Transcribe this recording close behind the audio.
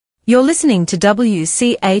You're listening to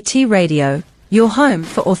WCAT Radio, your home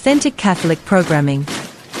for authentic Catholic programming.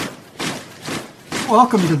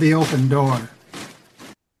 Welcome to The Open Door.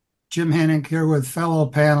 Jim Hanink here with fellow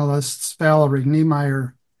panelists Valerie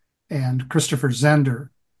Niemeyer and Christopher Zehnder.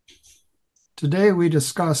 Today we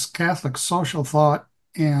discuss Catholic social thought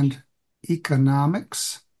and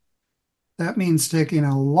economics. That means taking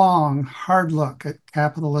a long, hard look at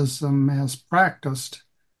capitalism as practiced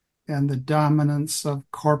and the dominance of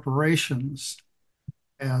corporations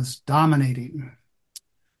as dominating.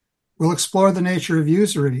 We'll explore the nature of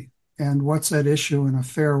usury and what's at issue in a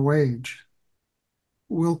fair wage.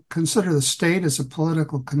 We'll consider the state as a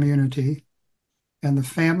political community and the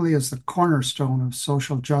family as the cornerstone of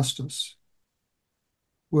social justice.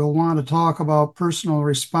 We'll want to talk about personal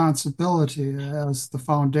responsibility as the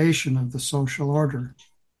foundation of the social order.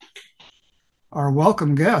 Our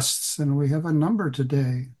welcome guests, and we have a number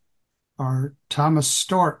today, are Thomas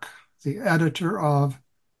Storck, the editor of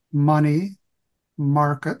Money,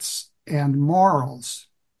 Markets, and Morals,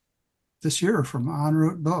 this year from En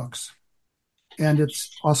Route Books, and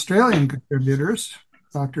its Australian contributors,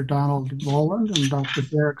 Dr. Donald Boland and Dr.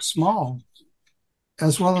 Garrick Small,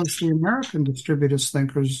 as well as the American distributist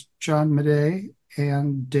thinkers John Médaille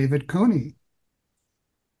and David Cooney.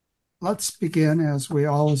 Let's begin, as we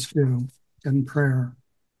always do, in prayer.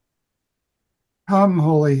 Come,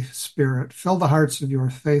 Holy Spirit, fill the hearts of your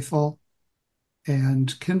faithful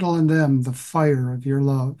and kindle in them the fire of your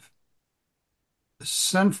love.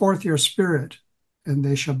 Send forth your Spirit, and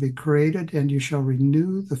they shall be created, and you shall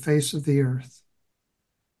renew the face of the earth.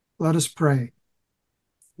 Let us pray.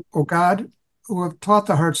 O God, who have taught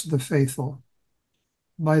the hearts of the faithful,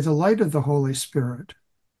 by the light of the Holy Spirit,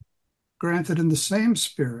 grant that in the same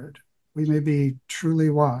Spirit we may be truly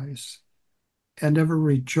wise and ever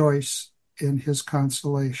rejoice in his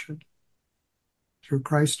consolation. Through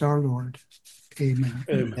Christ our Lord. Amen.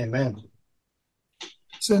 Amen.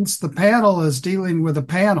 Since the panel is dealing with a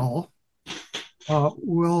panel,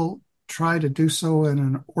 we'll try to do so in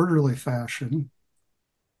an orderly fashion.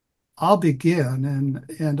 I'll begin,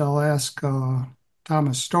 and I'll ask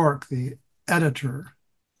Thomas Storck, the editor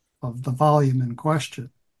of the volume in question,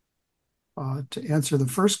 to answer the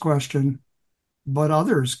first question, but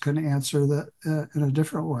others can answer that in a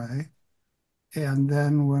different way. And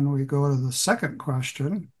then when we go to the second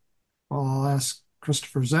question, well, I'll ask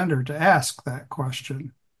Christopher Zehnder to ask that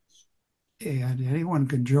question. And anyone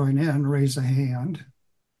can join in, raise a hand.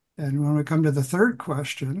 And when we come to the third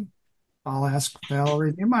question, I'll ask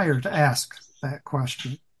Valerie Niemeyer to ask that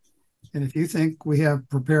question. And if you think we have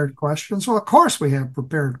prepared questions, well, of course we have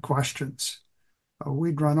prepared questions.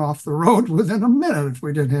 We'd run off the road within a minute if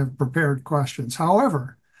we didn't have prepared questions.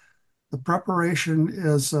 However, the preparation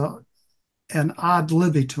is an ad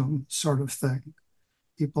libitum sort of thing.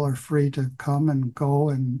 People are free to come and go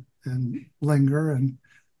and linger, and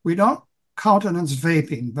we don't countenance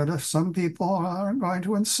vaping, but if some people are going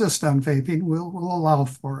to insist on vaping, we'll allow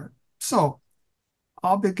for it. So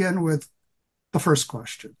I'll begin with the first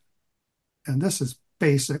question. And this is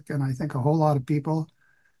basic, and I think a whole lot of people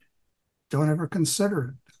don't ever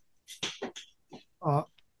consider it.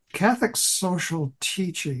 Catholic social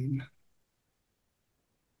teaching,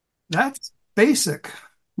 that's basic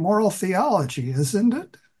moral theology, isn't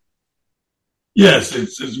it? Yes,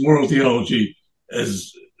 it's moral theology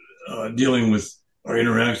as dealing with our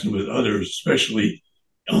interaction with others, especially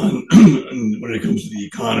when it comes to the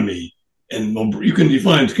economy. And you can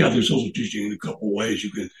define Catholic social teaching in a couple of ways.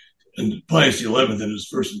 You can, and Pius XI in his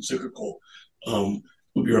first encyclical,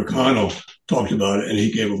 Ubi Arcano, talked about it, and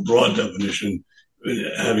he gave a broad definition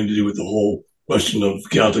having to do with the whole question of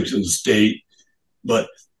Catholics and the state. But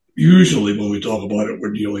usually when we talk about it,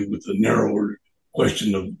 we're dealing with the narrower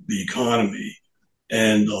question of the economy.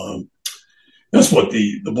 And that's what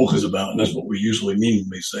the book is about, and that's what we usually mean when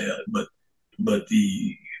we say it. But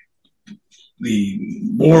the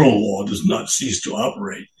moral law does not cease to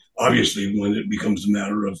operate, obviously, when it becomes a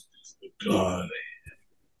matter of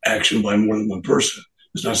action by more than one person.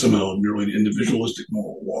 It's not somehow merely an individualistic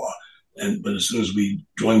moral law. But as soon as we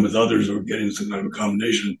join with others or get into some kind of a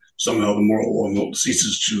combination, somehow the moral law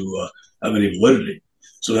ceases to have any validity.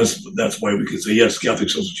 So that's why we can say, yes, Catholic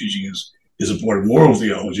social teaching is a part of moral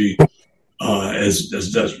theology as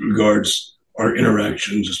that regards our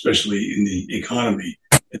interactions, especially in the economy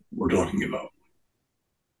that we're talking about.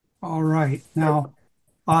 All right. Now,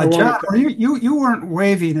 John, you weren't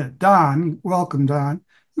waving at Don. Welcome, Don.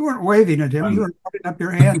 You weren't waving at him. You were putting up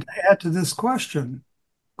your hand to add to this question.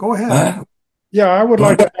 Go ahead. Yeah, I would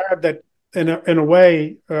like to add that in a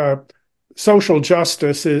way, social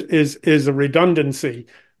justice is a redundancy,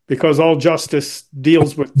 because all justice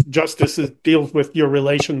deals with your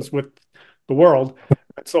relations with the world.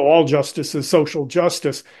 So all justice is social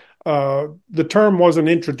justice. The term wasn't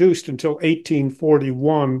introduced until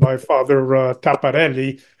 1841 by Father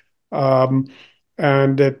Tapparelli,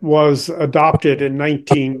 and it was adopted in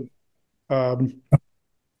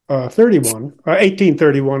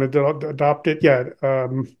 1831. It adopted,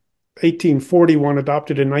 1841,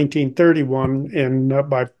 adopted in 1931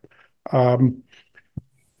 by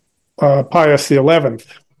Pius XI,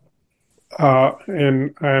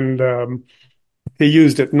 and he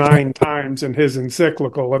used it 9 times in his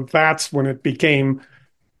encyclical, and that's when it became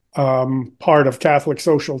part of Catholic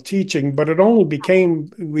social teaching. But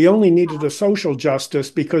we only needed a social justice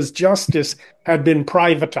because justice had been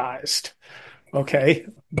privatized, okay,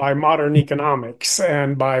 by modern economics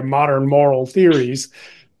and by modern moral theories.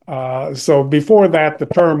 So before that, the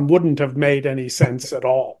term wouldn't have made any sense at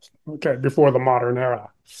all, okay, before the modern era.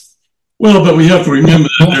 Well, but we have to remember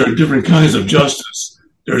that there are different kinds of justice.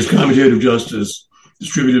 There's commutative justice,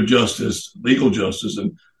 distributive justice, legal justice,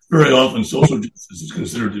 and very often social justice is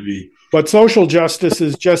considered to be. But social justice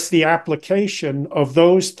is just the application of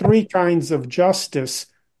those 3 kinds of justice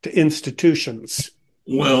to institutions.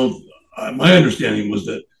 Well, my understanding was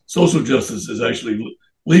that social justice is actually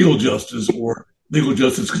legal justice, or legal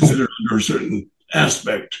justice considered under a certain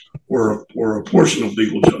aspect or a portion of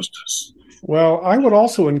legal justice. Well, I would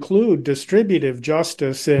also include distributive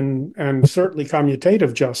justice and certainly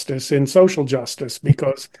commutative justice in social justice,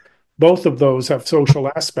 because both of those have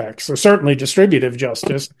social aspects. So certainly distributive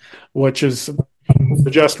justice, which is the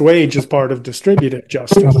just wage, is part of distributive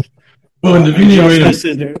justice. Well, in Divina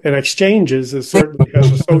justice in exchanges certainly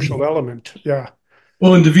has a social element. Yeah.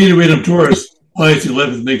 Well, in Divina Redemptoris, Taurus, Pius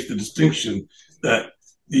XI makes the distinction that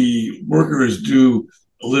the worker is due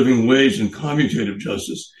a living wage in commutative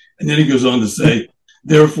justice. And then he goes on to say,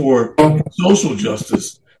 therefore, social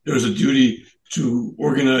justice, there's a duty to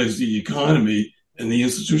organize the economy and the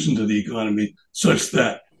institutions of the economy such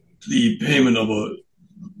that the payment of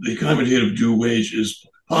the commutative due wage is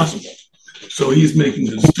possible. So he's making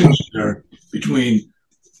the distinction there between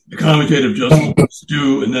the commutative justice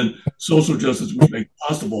due and then social justice, which makes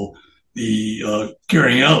possible the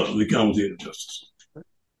carrying out of the commutative justice.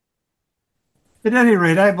 At any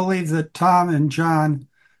rate, I believe that Tom and John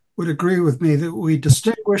would agree with me that we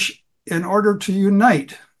distinguish in order to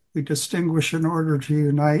unite. We distinguish in order to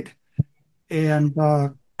unite. And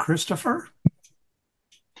Christopher?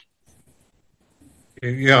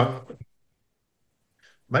 Yeah.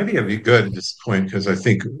 Maybe it'd be good at this point, because I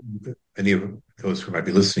think any of those who might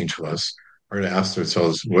be listening to us are going to ask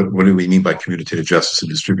themselves, what do we mean by commutative justice and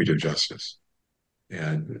distributive justice?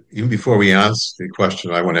 And even before we ask the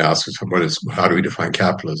question, I want to ask how do we define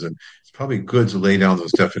capitalism? It's probably good to lay down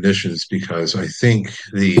those definitions, because I think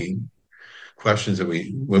the questions that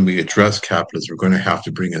when we address capitalism, we're going to have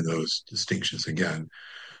to bring in those distinctions again.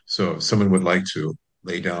 So if someone would like to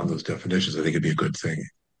lay down those definitions, I think it'd be a good thing.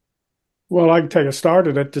 Well, I can take a start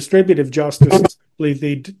at it. Distributive justice is simply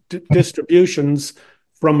the distributions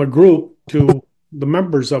from a group to the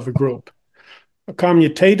members of a group. A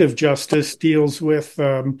commutative justice deals with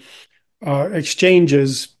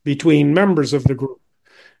exchanges between members of the group.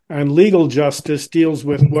 And legal justice deals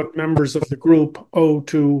with what members of the group owe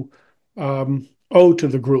to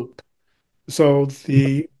the group. So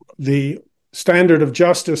the standard of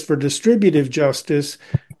justice for distributive justice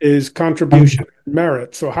is contribution and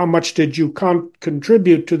merit. So how much did you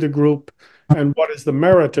contribute to the group, and what is the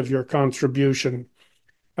merit of your contribution?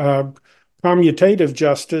 Commutative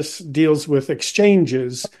justice deals with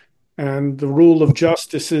exchanges, and the rule of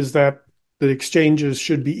justice is that the exchanges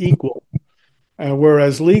should be equal.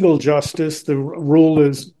 Whereas legal justice, the rule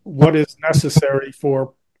is what is necessary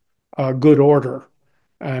for good order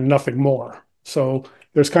and nothing more. So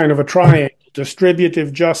there's kind of a triangle.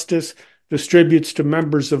 Distributive justice distributes to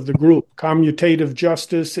members of the group. Commutative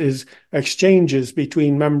justice is exchanges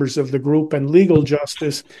between members of the group, and legal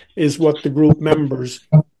justice is what the group members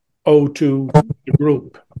owe to the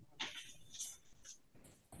group.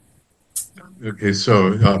 Okay,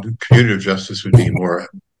 so commutative justice would be more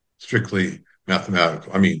strictly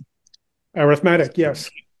mathematical. Arithmetic,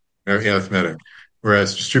 yes. Arithmetic.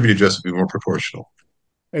 Whereas distributive justice would be more proportional.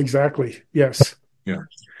 Exactly, yes. Yeah.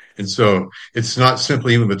 And so it's not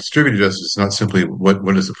simply, even with distributive justice, it's not simply what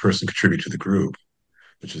does the person contribute to the group,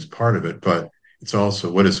 which is part of it, but it's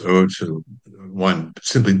also what is owed to one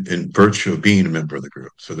simply in virtue of being a member of the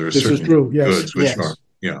group. So there are certain goods which are,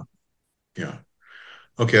 yeah.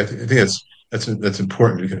 Okay, I think that's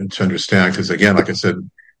important to understand, because again, like I said,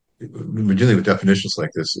 when we're dealing with definitions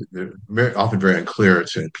like this, they're often very unclear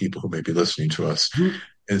to people who may be listening to us.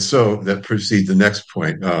 And so that precedes the next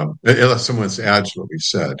point, unless someone wants to add to what we've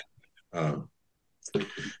said. But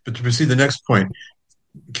to proceed the next point,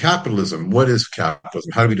 capitalism. What is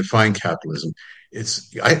capitalism? How do we define capitalism?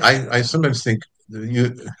 I sometimes think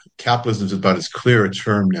capitalism is about as clear a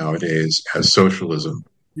term nowadays as socialism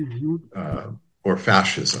or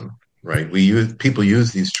fascism. Right? People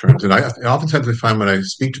use these terms, and oftentimes I find when I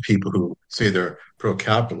speak to people who say they're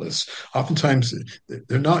pro-capitalist, oftentimes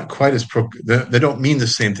they're not quite as they don't mean the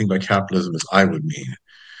same thing by capitalism as I would mean.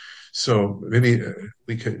 So maybe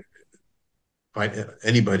we could invite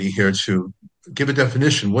anybody here to give a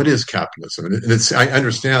definition. What is capitalism? And I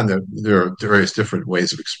understand that there are various different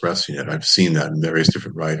ways of expressing it. I've seen that in various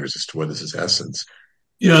different writers as to what is its essence.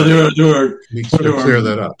 Yeah, there are. We sort of clear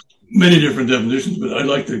that up. Many different definitions, but I'd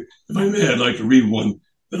like to read one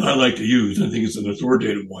that I like to use. I think it's an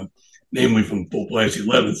authoritative one, namely from Pope Pius XI,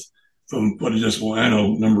 from Quadragesimo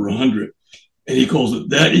Anno number 100. And he calls it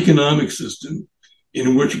that economic system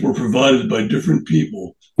in which were provided by different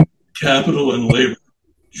people capital and labor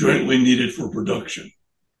jointly needed for production.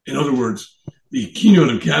 In other words, the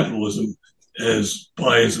keynote of capitalism, as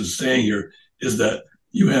Pius is saying here, is that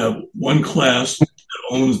you have one class that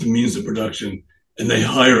owns the means of production, and they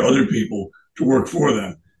hire other people to work for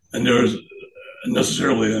them. And there is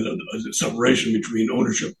necessarily a separation between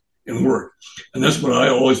ownership and work. And that's what I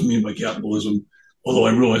always mean by capitalism, although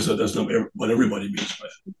I realize that that's not what everybody means by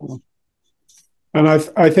it. And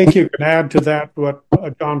I think you can add to that what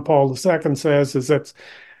John Paul II says is that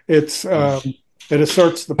it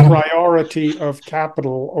asserts the priority of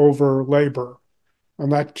capital over labor,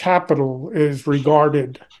 and that capital is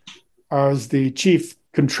regarded as the chief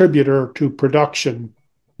contributor to production,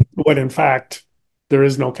 when in fact there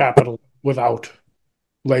is no capital without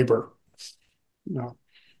labor. No.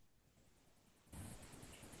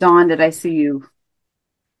 Don, did I see you?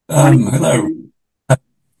 Hello.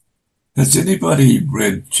 Has anybody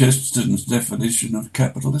read Chesterton's definition of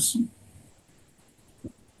capitalism?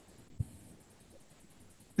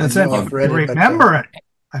 That's it. Do we remember it?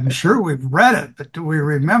 I'm sure we've read it, but do we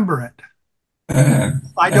remember it?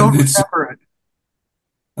 I don't remember it.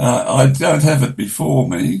 I don't have it before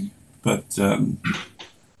me, but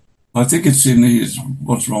I think it's in his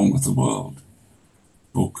What's Wrong with the World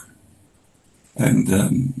book.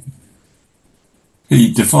 And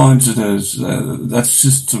he defines it as that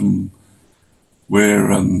system where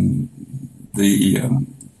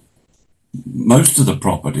most of the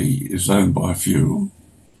property is owned by a few,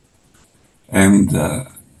 and the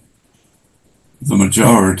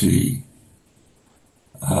majority,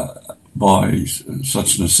 by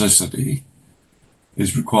such necessity,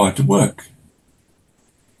 is required to work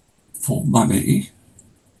for money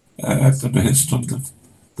at the behest of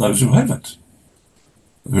those who have it.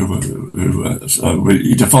 So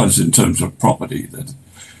he defines it in terms of property, that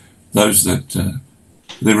those that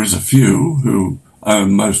there is a few who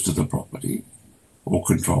own most of the property or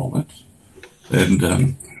control it, and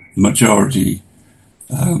the majority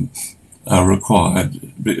are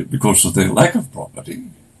required, because of their lack of property,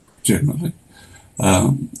 generally,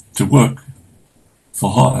 to work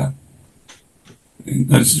for hire. And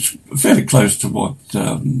that's fairly close to what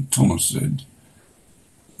Thomas said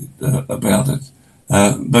about it.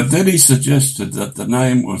 But then he suggested that the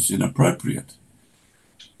name was inappropriate,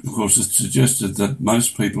 because it suggested that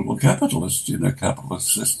most people were capitalists in a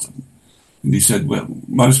capitalist system. And he said, well,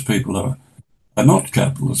 most people are not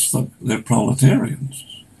capitalists, they're proletarians.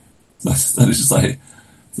 That is, they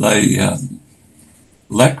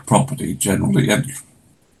lack property generally, and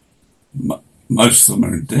most of them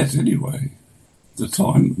are in debt anyway. The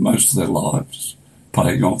time, most of their lives,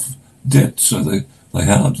 paying off debt, so they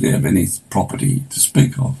hardly have any property to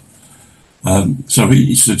speak of. So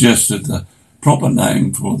he suggested the proper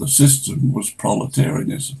name for the system was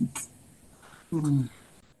proletarianism.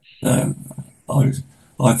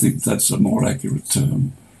 I think that's a more accurate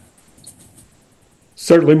term.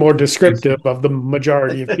 Certainly more descriptive of the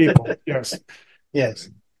majority of people. Yes. Yes.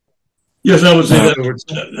 Yes, I would say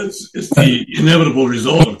it's the inevitable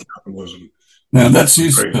result of capitalism. Now that's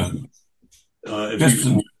his term.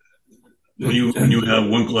 When you have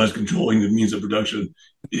one class controlling the means of production,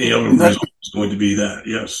 the inevitable result is going to be that.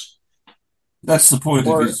 Yes. That's the point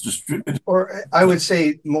of his distributor. Or I would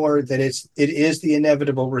say more that it is the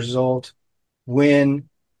inevitable result when,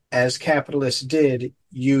 as capitalists did,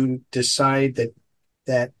 you decide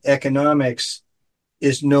that economics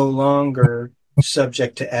is no longer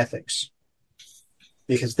subject to ethics,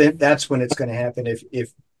 because then that's when it's going to happen.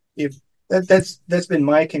 If that's been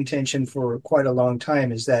my contention for quite a long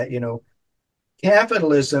time, is that,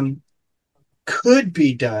 capitalism could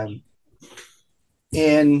be done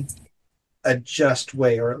in a just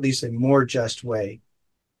way, or at least a more just way,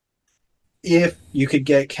 if you could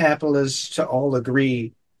get capitalists to all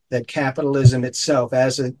agree that capitalism itself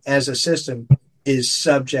as a system is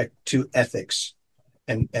subject to ethics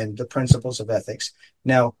and the principles of ethics.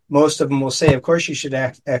 Now, most of them will say, of course, you should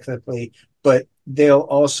act ethically, but they'll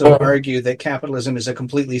also argue that capitalism is a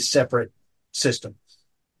completely separate system.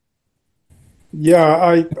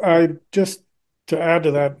 Yeah, I just to add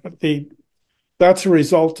to that, that's a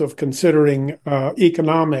result of considering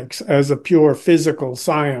economics as a pure physical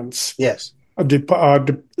science. Yes.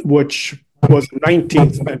 Which was the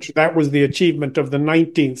 19th century. That was the achievement of the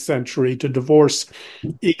 19th century, to divorce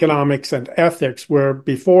economics and ethics, where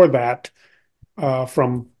before that,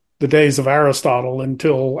 from the days of Aristotle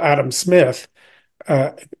until Adam Smith,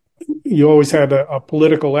 you always had a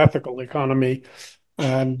political ethical economy.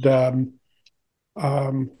 And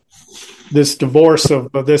this divorce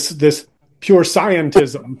of this pure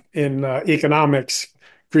scientism in economics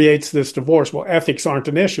creates this divorce. Well, ethics aren't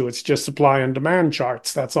an issue. It's just supply and demand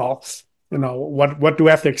charts. That's all. What do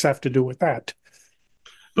ethics have to do with that?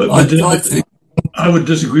 But I would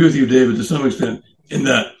disagree with you, David, to some extent, in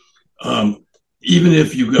that even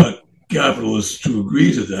if you got capitalists to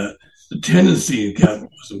agree to that, the tendency in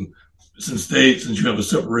capitalism, since you have a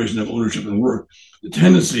separation of ownership and work, the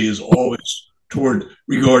tendency is always toward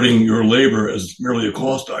regarding your labor as merely a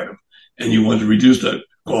cost item, and you want to reduce that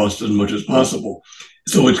cost as much as possible.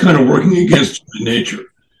 So it's kind of working against nature.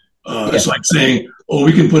 It's like saying, "Oh,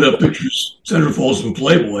 we can put up pictures, centerfolds from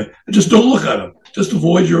Playboy, and just don't look at them. Just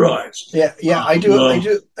avoid your eyes." Yeah, I do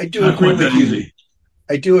agree with you. Easy.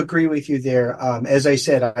 I do agree with you there. As I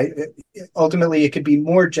said, ultimately it could be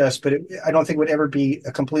more just, but I don't think it would ever be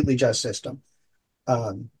a completely just system.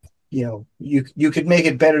 You could make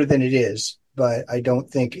it better than it is, but I don't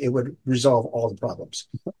think it would resolve all the problems.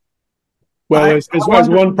 Well, as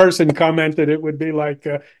one person commented, it would be like,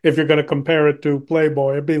 if you're going to compare it to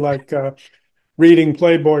Playboy, it'd be like reading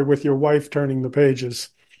Playboy with your wife turning the pages.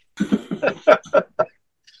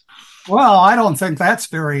 Well, I don't think that's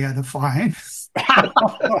very edifying.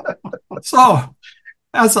 So,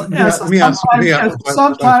 as a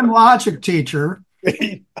sometime logic teacher,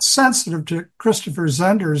 sensitive to Christopher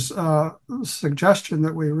Zehnder's suggestion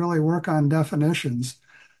that we really work on definitions,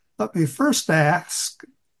 let me first ask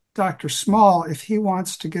Dr. Small if he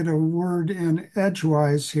wants to get a word in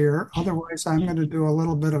edgewise here. Otherwise, I'm going to do a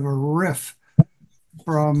little bit of a riff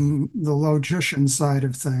from the logician side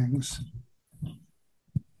of things.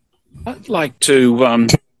 I'd like to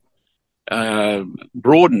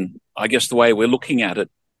broaden, I guess, the way we're looking at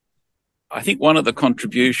it. I think one of the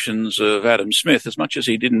contributions of Adam Smith, as much as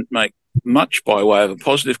he didn't make much by way of a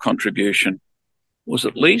positive contribution, was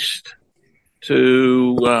at least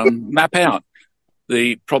to map out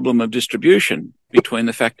the problem of distribution between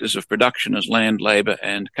the factors of production as land, labor,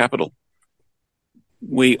 and capital.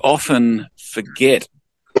 We often forget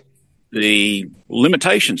the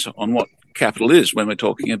limitations on what capital is when we're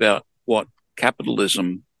talking about what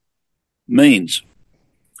capitalism means.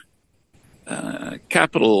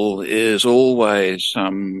 Capital is always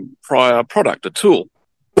some prior product, a tool.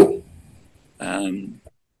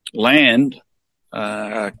 Land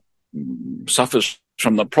suffers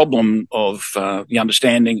from the problem of the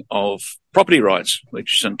understanding of property rights,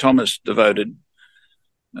 which St. Thomas devoted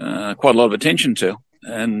quite a lot of attention to.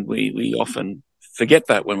 And we often forget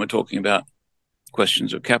that when we're talking about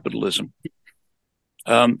questions of capitalism.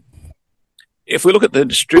 If we look at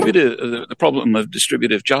the problem of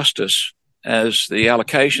distributive justice as the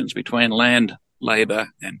allocations between land, labor,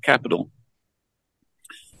 and capital,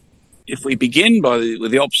 if we begin with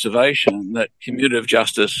the observation that commutative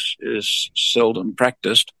justice is seldom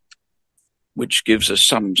practiced, which gives us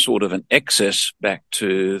some sort of an excess back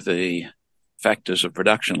to the factors of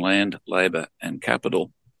production, land, labor, and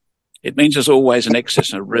capital, it means there's always an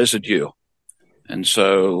excess, a residue. And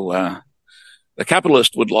so the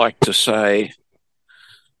capitalist would like to say,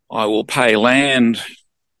 I will pay land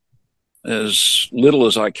as little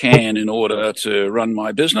as I can in order to run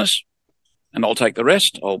my business, and I'll take the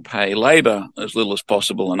rest. I'll pay labor as little as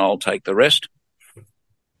possible, and I'll take the rest.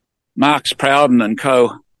 Marx, Proudhon and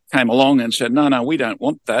co. came along and said, no, we don't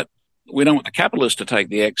want that. We don't want the capitalist to take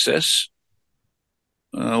the excess.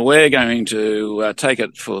 We're going to take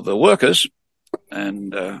it for the workers.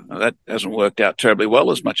 And that hasn't worked out terribly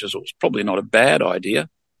well, as much as it was probably not a bad idea.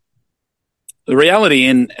 The reality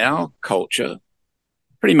in our culture,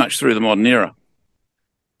 pretty much through the modern era,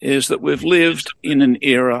 is that we've lived in an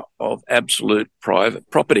era of absolute private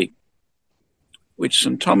property, which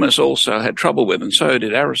St. Thomas also had trouble with, and so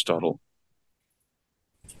did Aristotle.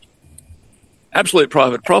 Absolute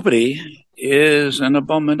private property is an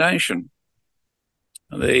abomination.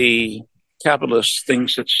 The capitalist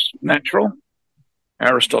thinks it's natural.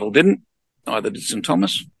 Aristotle didn't, neither did St.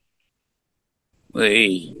 Thomas.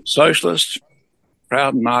 The socialist,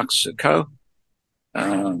 Proud, Marx and co.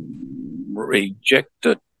 Reject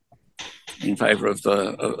it in favour of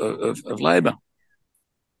labour.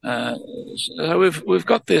 So we've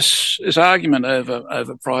got this argument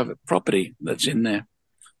over private property that's in there.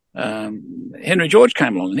 Henry George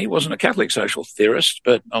came along, and he wasn't a Catholic social theorist,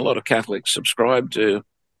 but a lot of Catholics subscribe to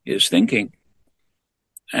his thinking,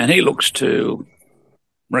 and he looks to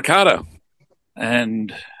Ricardo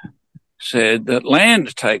and said that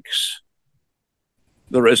land takes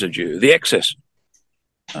the residue, the excess.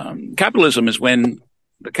 Capitalism is when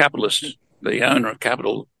the capitalist, the owner of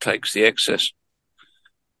capital, takes the excess.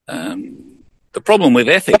 The problem with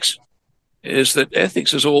ethics is that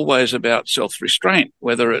ethics is always about self-restraint,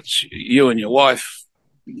 whether it's you and your wife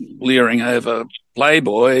leering over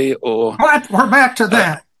Playboy or... What? We're back to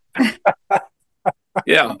that.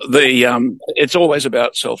 Yeah, it's always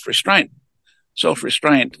about self-restraint.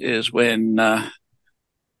 Self-restraint is when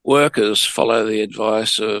workers follow the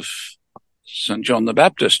advice of St. John the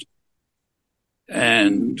Baptist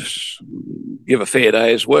and give a fair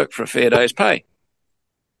day's work for a fair day's pay.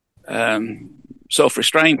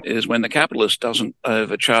 Self-restraint is when the capitalist doesn't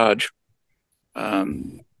overcharge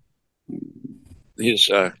his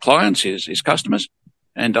clients, his customers,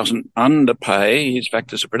 and doesn't underpay his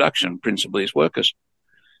factors of production, principally his workers.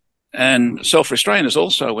 And self-restraint is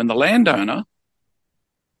also when the landowner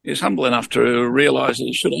is humble enough to realise that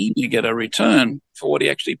he should only get a return for what he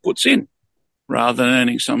actually puts in, rather than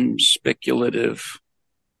earning some speculative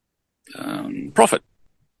profit.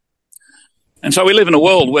 And so we live in a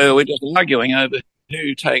world where we're just arguing over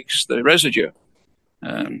who takes the residue.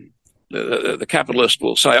 The capitalist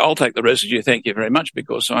will say, I'll take the residue, thank you very much,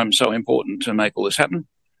 because I'm so important to make all this happen.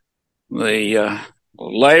 The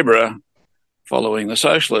labourer, following the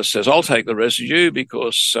socialist, says, I'll take the residue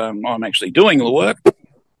because I'm actually doing the work.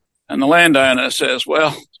 And the landowner says,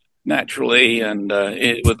 well, naturally, and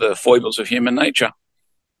with the foibles of human nature,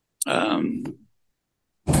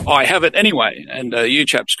 I have it anyway, and you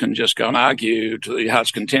chaps can just go and argue to your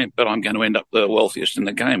heart's content, but I'm going to end up the wealthiest in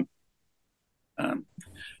the game.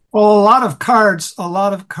 Well, a lot of cards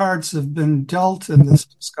have been dealt in this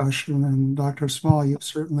discussion, and Dr. Small, you've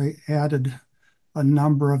certainly added a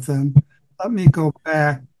number of them. Let me go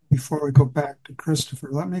back, before we go back to Christopher,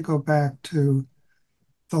 let me go back to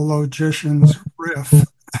the logician's riff,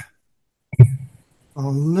 a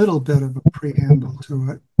little bit of a preamble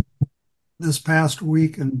to it. This past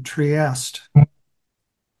week in Trieste,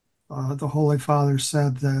 the Holy Father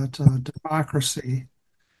said that democracy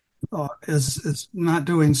is not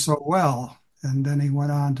doing so well. And then he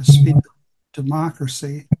went on to speak of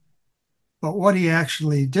democracy. But what he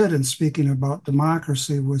actually did in speaking about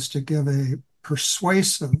democracy was to give a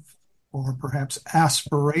persuasive or perhaps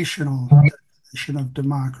aspirational definition of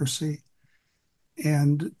democracy.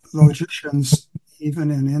 And logicians,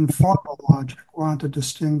 even in informal logic, want to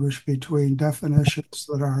distinguish between definitions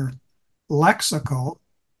that are lexical.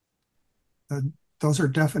 Those are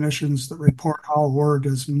definitions that report how a word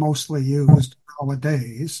is mostly used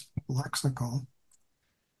nowadays, lexical,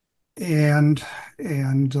 and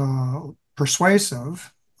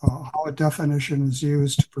persuasive, how a definition is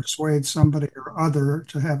used to persuade somebody or other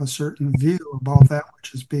to have a certain view about that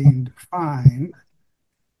which is being defined.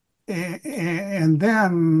 And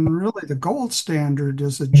then really the gold standard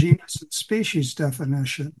is a genus and species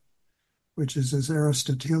definition, which is as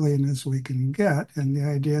Aristotelian as we can get. And the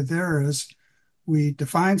idea there is we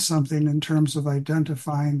define something in terms of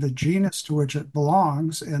identifying the genus to which it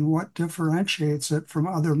belongs and what differentiates it from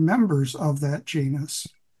other members of that genus.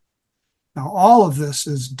 Now, all of this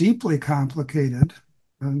is deeply complicated,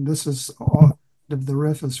 and this is all of the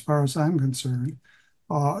riff as far as I'm concerned.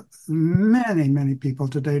 Many people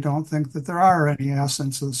today don't think that there are any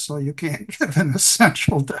essences, so you can't give an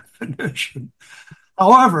essential definition.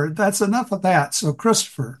 However, that's enough of that. So,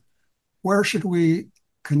 Christopher, where should we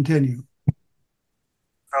continue?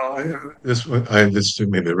 Just to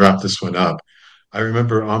maybe wrap this one up. I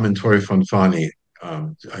remember Amintore Fanfani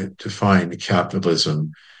defined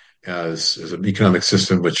capitalism as an economic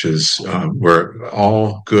system which is where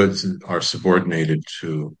all goods are subordinated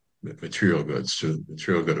to material goods, to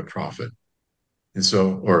material good of profit. And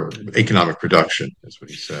so, or economic production, is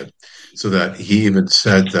what he said. So that he even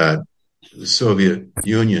said that the Soviet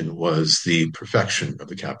Union was the perfection of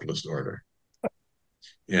the capitalist order.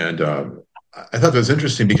 And I thought that was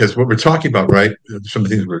interesting because what we're talking about, right, some of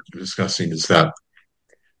the things we're discussing is that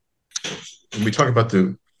when we talk about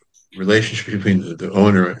the relationship between the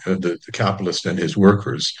owner, the capitalist and his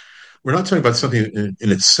workers, we're not talking about something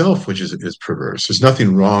in itself which is perverse. There's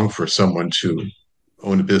nothing wrong for someone to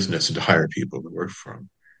own a business and to hire people to work for them.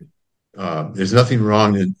 There's nothing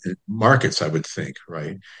wrong in markets, I would think,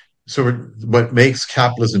 right? So what makes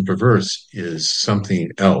capitalism perverse is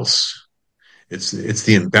something else. It's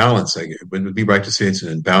the imbalance. Would it be right to say it's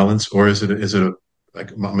an imbalance, or is it a,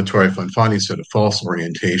 like Matori Fanfani said, a false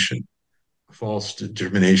orientation, a false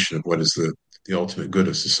determination of what is the ultimate good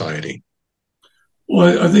of society?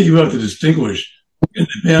 Well, I think you have to distinguish. In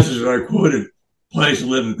the passage that I quoted, Pius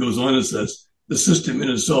XI goes on and says, the system in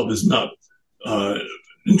itself is not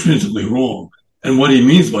intrinsically wrong. And what he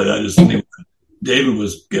means by that is something David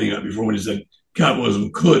was getting at before when he said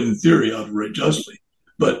capitalism could, in theory, operate justly.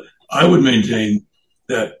 But I would maintain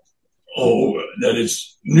that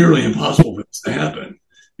it's nearly impossible for this to happen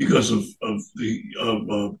because of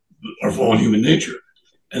our fallen human nature.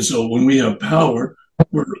 And so when we have power,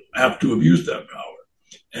 we're apt to abuse that power.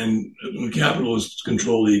 And when capitalists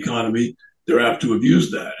control the economy, they're apt to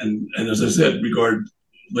abuse that. And as I said, regard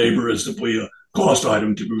labor as simply a cost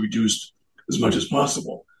item to be reduced as much as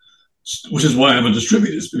possible, which is why I'm a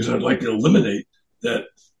distributist, because I'd like to eliminate that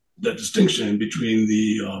distinction between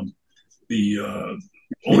the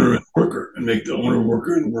owner and worker and make the owner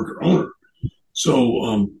worker and the worker owner.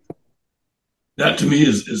 So that to me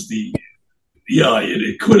is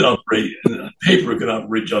it could operate, and on paper it could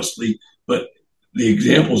operate justly, but the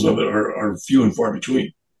examples of it are few and far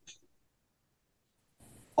between.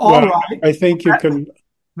 All right. I think you can.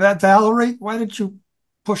 Valerie, why don't you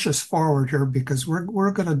push us forward here, because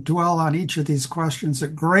we're going to dwell on each of these questions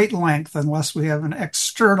at great length unless we have an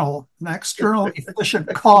external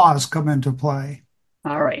efficient cause come into play.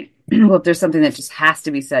 All right. Well, if there's something that just has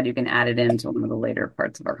to be said, you can add it into one of the later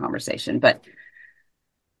parts of our conversation. But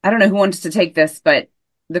I don't know who wants to take this, but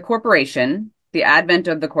the advent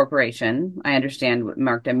of the corporation, I understand,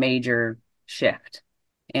 marked a major shift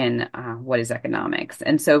in what is economics.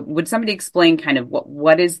 And so would somebody explain kind of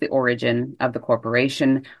what is the origin of the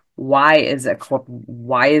corporation? Why is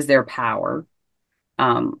there power?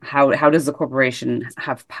 How does the corporation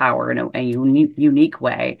have power in a unique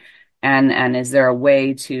way? And is there a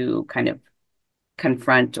way to kind of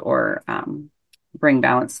confront or bring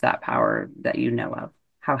balance to that power that you know of?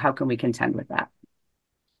 How can we contend with that?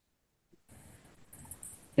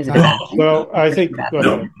 Is it well, I think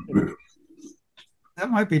that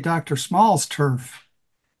might be Dr. Small's turf.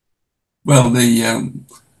 Well, the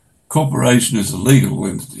corporation is a legal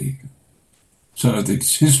entity, so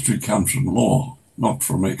its history comes from law, not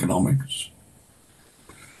from economics.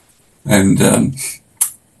 And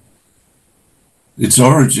its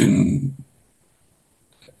origin,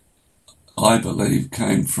 I believe,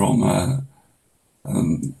 came from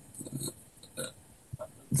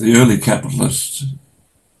the early capitalist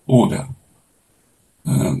order,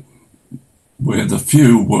 where the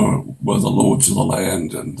few were the lords of the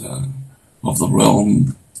land and of the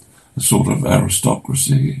realm, a sort of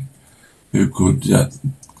aristocracy who could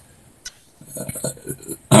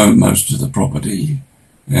own most of the property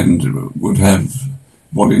and would have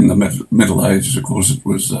what in the Middle Ages, of course, it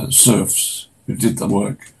was serfs who did the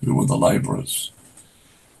work, who were the labourers.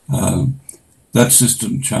 That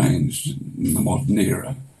system changed in the modern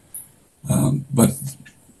era, but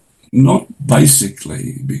not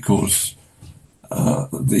basically because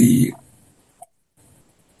the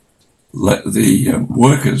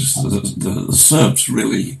workers, the serfs,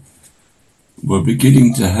 really were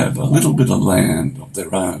beginning to have a little bit of land of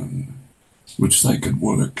their own, which they could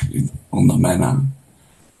work on the manor,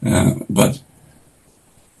 but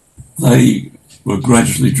they were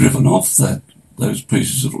gradually driven off those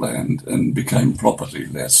pieces of land and became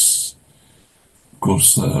propertyless. Of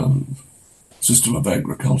course, the system of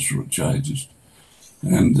agriculture had changed,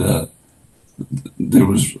 and there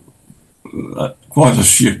was quite a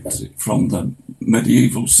shift from the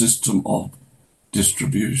medieval system of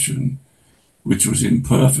distribution, which was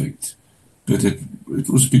imperfect, but it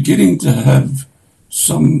was beginning to have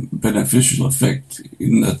some beneficial effect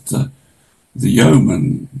in that the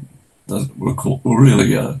yeomen that were called,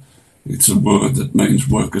 it's a word that means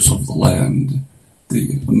workers of the land.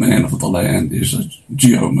 The man of the land is a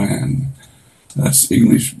geoman. That's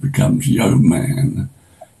English becomes yeoman,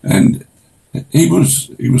 and he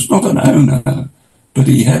was not an owner, but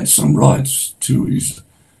he had some rights to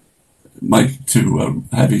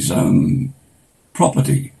have his own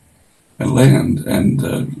property and land and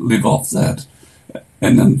live off that.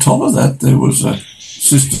 And on top of that, there was a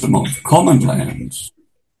system of common lands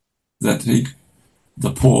that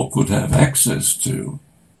the poor could have access to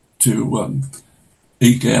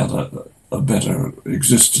eke out a better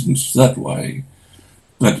existence that way.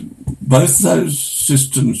 But both those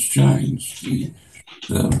systems changed. The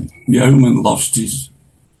yeoman lost his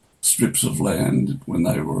strips of land when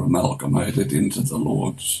they were amalgamated into the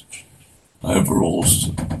Lord's overall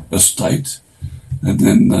estate, and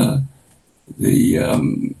then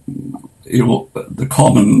the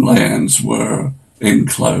common lands were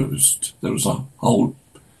enclosed. There was a whole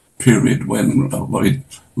period when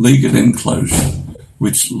legal enclosure,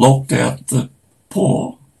 which locked out the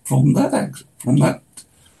poor from that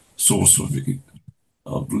source of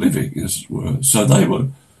living, as it were. So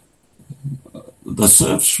the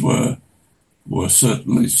serfs were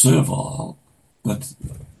certainly servile, but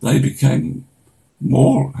they became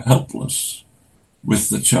more helpless with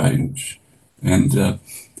the change. And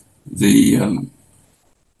the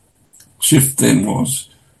shift then was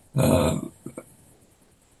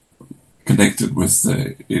connected with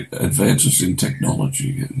the advances in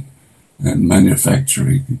technology and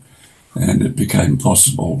manufacturing, and it became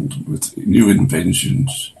possible with new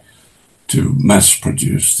inventions to mass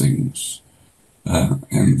produce things,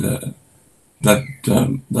 and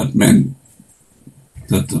that meant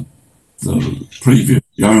that the previous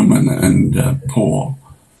yeoman and poor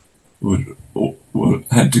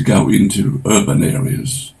had to go into urban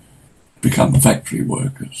areas, become factory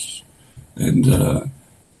workers, and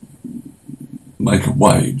make a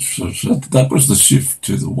wage. So that was the shift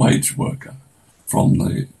to the wage worker from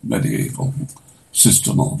the medieval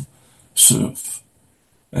system of serf.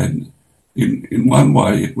 And in one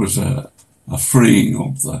way, it was a freeing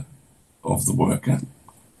of the worker.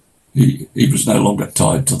 He was no longer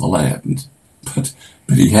tied to the land, but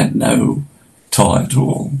he had no tie at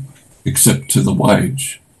all except to the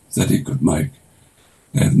wage that he could make.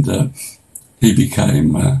 And he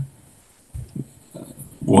became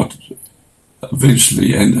what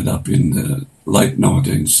eventually ended up in the late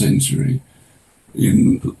 19th century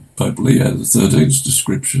in Pope Leo XIII's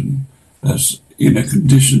description as in a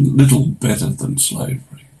condition little better than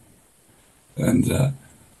slavery, and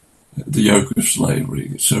the yoke of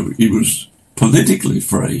slavery. So he was politically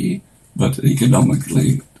free, but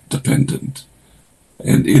economically dependent,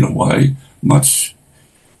 and in a way much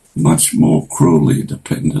more cruelly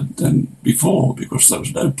dependent than before, because there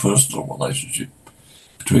was no personal relationship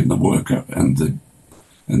between the worker and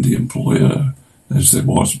the employer as there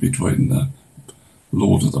was between the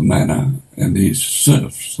lord of the manor and his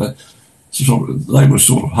serfs. They were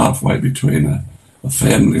sort of halfway between a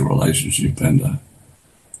family relationship and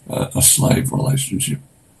a slave relationship.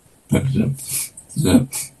 But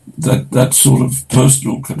that sort of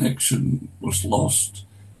personal connection was lost.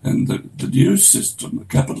 And the new system, the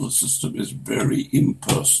capitalist system, is very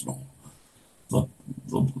impersonal. The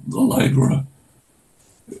labourer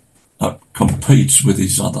competes with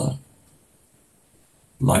his other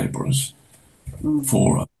labourers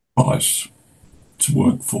for a price to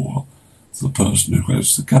work for the person who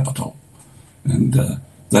has the capital. And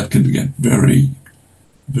that can get very,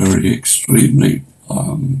 very extremely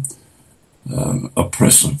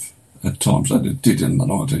oppressive at times, and it did in the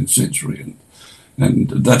 19th century. And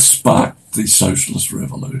that sparked the socialist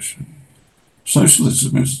revolution.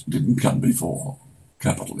 Socialism didn't come before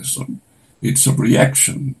capitalism. It's a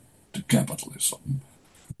reaction to capitalism.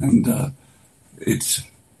 And it's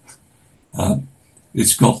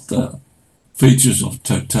got the features of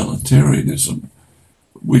totalitarianism,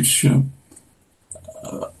 which in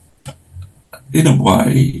a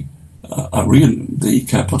way are in the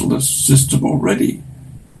capitalist system already.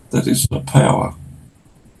 That is the power,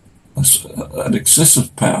 an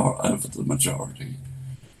excessive power over the majority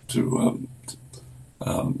to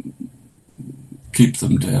keep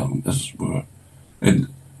them down, as it were. And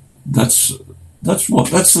that's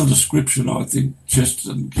the description I think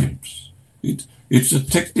Chesterton gives. It's a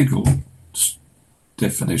technical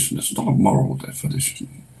definition. It's not a moral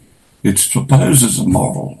definition. It proposes a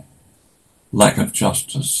moral lack of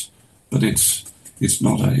justice, but it's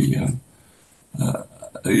not a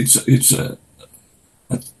it's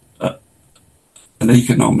an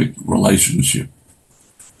economic relationship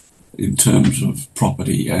in terms of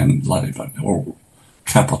property and labour, or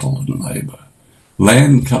capital and labour.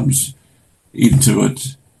 Land comes into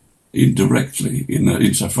it indirectly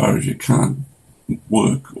insofar as you can't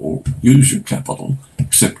work or use your capital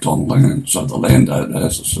except on land. So the landowner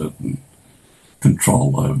has a certain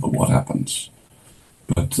control over what happens.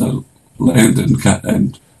 But land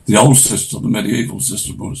and the old system, the medieval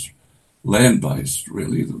system, was land-based,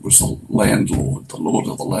 really. It was the landlord, the lord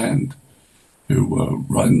of the land, who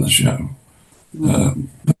ran the show.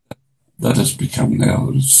 That has become now,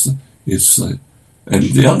 and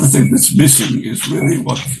the other thing that's missing is really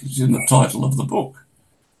what is in the title of the book,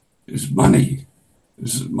 is money.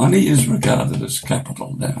 money is regarded as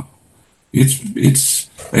capital now.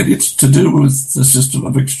 It's to do with the system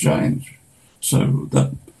of exchange. So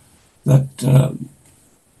that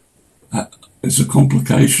is a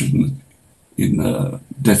complication in the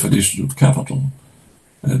definition of capital.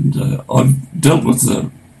 And I've dealt with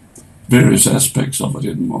the various aspects of it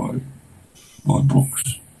in my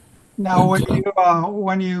books. Now, And,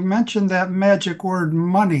 when you mentioned that magic word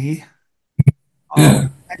money, yeah.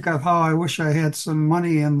 I think of how I wish I had some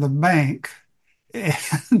money in the bank.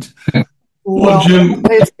 And Well, Jim,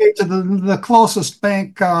 they take to the closest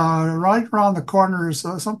bank right around the corner is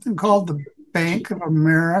something called the Bank of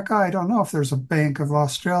America. I don't know if there's a Bank of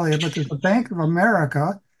Australia, but there's a Bank of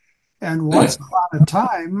America. And once upon a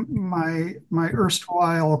time, my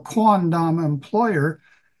erstwhile quondam employer,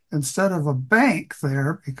 instead of a bank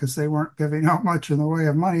there, because they weren't giving out much in the way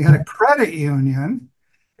of money, had a credit union.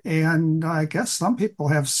 And I guess some people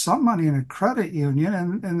have some money in a credit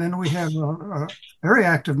union. And then we have a very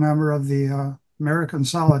active member of the American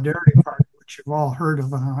Solidarity Party, which you've all heard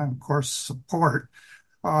of and I, of course, support,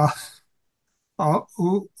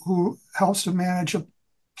 who helps to manage a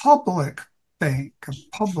public bank,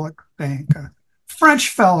 a French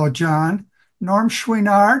fellow, John, Norm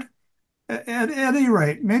Chouinard. At any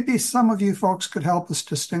rate, maybe some of you folks could help us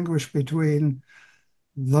distinguish between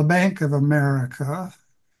the Bank of America,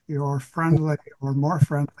 your friendly or more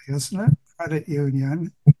friendly, isn't it, credit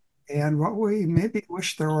union, and what we maybe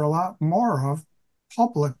wish there were a lot more of,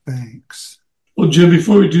 public banks. Well, Jim,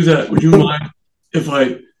 before we do that, would you mind if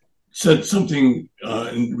I said something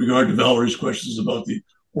in regard to Valerie's questions about the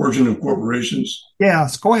origin of corporations?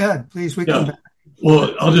 Yes, go ahead, please.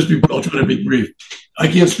 Well, I'll try to be brief. I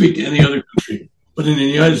can't speak to any other country, but in the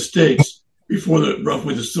United States, before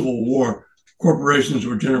roughly the Civil War, corporations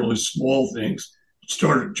were generally small things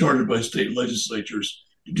chartered by state legislatures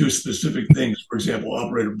to do specific things. For example,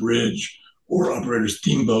 operate a bridge or operate a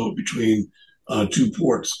steamboat between two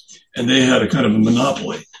ports. And they had a kind of a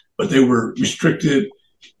monopoly, but they were restricted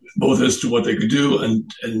both as to what they could do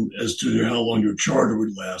and as to how long your charter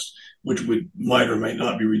would last, which might or might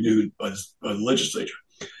not be renewed by the legislature.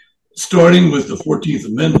 Starting with the 14th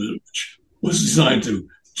Amendment, which was designed to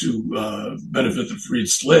benefit the freed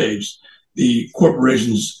slaves, the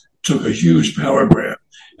corporations took a huge power grab,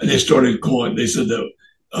 and they said that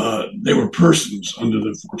they were persons under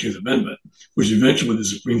the 14th Amendment, which eventually the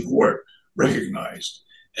Supreme Court recognized.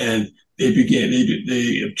 And they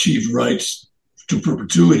achieved rights to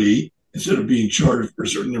perpetuity instead of being chartered for a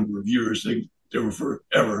certain number of years. They were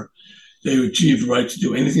forever. They achieved rights to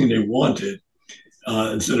do anything they wanted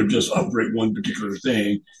instead of just operate one particular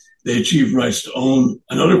thing. They achieved rights to own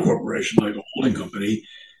another corporation, like a holding company.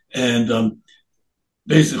 And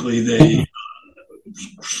basically, they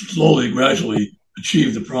slowly, gradually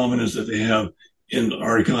achieved the prominence that they have in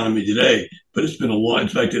our economy today. But it's been a lot. In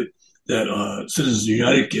fact, that Citizens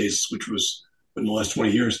United case, which was in the last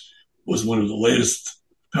 20 years, was one of the latest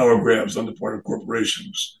power grabs on the part of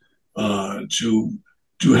corporations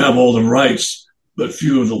to have all the rights, but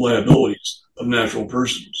few of the liabilities of natural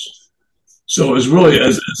persons. So it was really,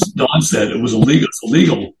 as Don said, it's a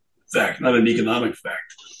legal fact, not an economic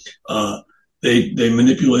fact. They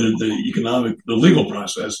manipulated the legal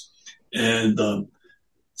process, and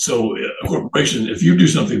so a corporation, if you do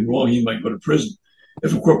something wrong, you might go to prison.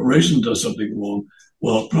 If a corporation does something wrong,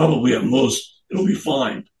 well, probably at most it'll be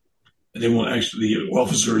fined, and they won't actually.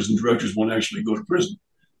 Officers and directors won't actually go to prison.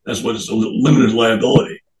 That's what it's a limited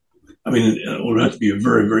liability. I mean, it would have to be a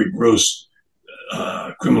very, very gross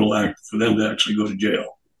criminal act for them to actually go to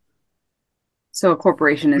jail. So a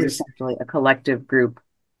corporation is essentially a collective group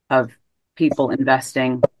of people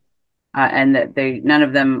investing, and that none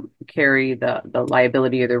of them carry the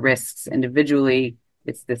liability or the risks individually.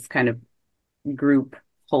 It's this kind of group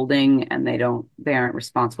holding, and they aren't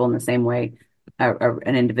responsible in the same way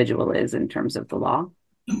an individual is in terms of the law.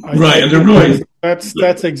 Right, and they're really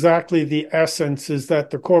that's exactly the essence, is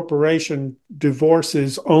that the corporation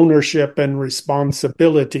divorces ownership and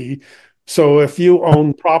responsibility. So if you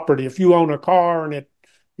own property, if you own a car and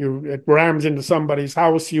it rams into somebody's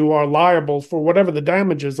house, you are liable for whatever the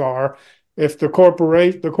damages are. If the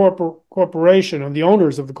corporation and the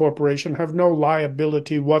owners of the corporation have no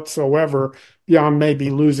liability whatsoever beyond maybe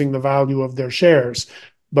losing the value of their shares.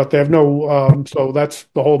 But they have no, so that's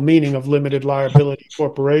the whole meaning of limited liability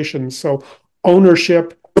corporations. So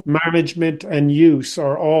ownership, management, and use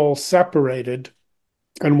are all separated.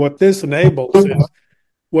 And what this enables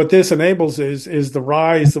is the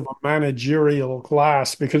rise of a managerial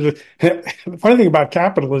class. Because the funny thing about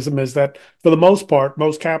capitalism is that, for the most part,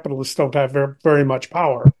 most capitalists don't have very, very much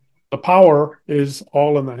power. The power is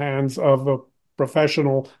all in the hands of a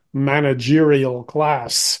professional managerial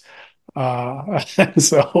class. And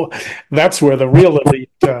so that's where the real elite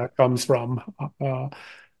comes from,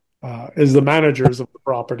 is the managers of the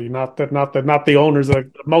property, not the owners.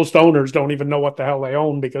 Most owners don't even know what the hell they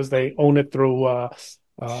own because they own it through a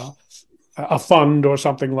fund or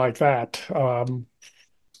something like that.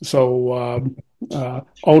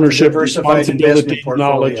 Ownership, responsibility,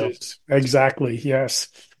 knowledge. Exactly, yes.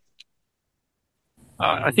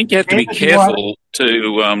 I think you have to be careful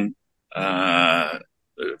to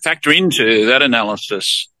factor into that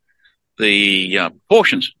analysis the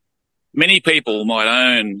proportions. Many people might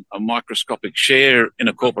own a microscopic share in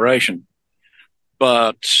a corporation,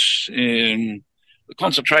 but in the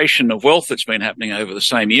concentration of wealth that's been happening over the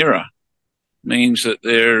same era means that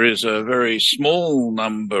there is a very small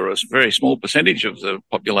number, a very small percentage of the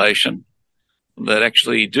population that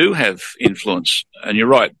actually do have influence. And you're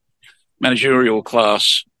right, managerial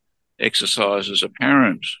class exercises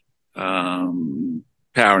apparent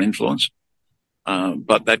power and influence.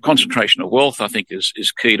 But that concentration of wealth, I think,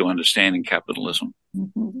 is key to understanding capitalism.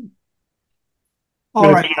 Mm-hmm.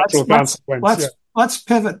 All right, let's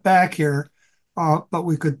pivot back here, but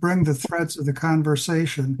we could bring the threads of the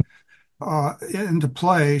conversation into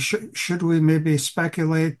play. Should we maybe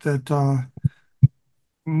speculate that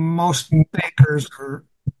most bankers are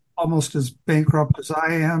almost as bankrupt as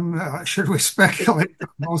I am? Should we speculate that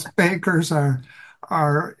most bankers are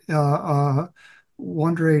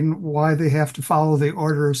wondering why they have to follow the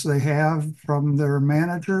orders they have from their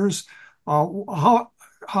managers?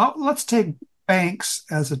 Let's take banks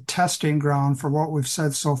as a testing ground for what we've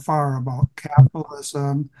said so far about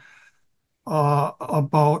capitalism,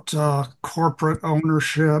 about corporate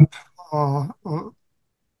ownership. What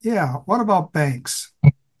about banks?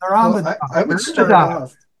 They're on I would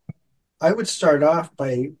start off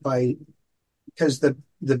by because the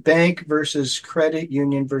bank versus credit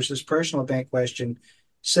union versus personal bank question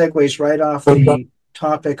segues right off the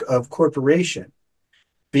topic of corporation,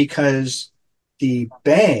 because the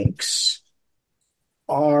banks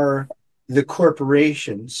are the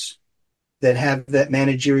corporations that have that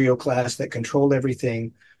managerial class that control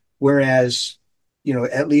everything, whereas,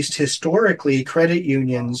 at least historically, credit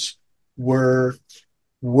unions were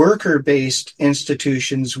worker-based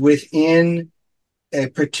institutions within a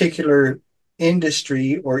particular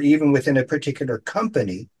industry or even within a particular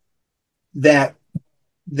company that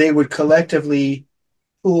they would collectively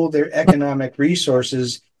pool their economic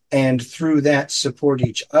resources and through that support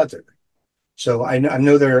each other. So I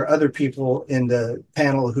know there are other people in the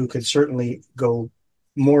panel who could certainly go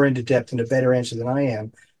more into depth and a better answer than I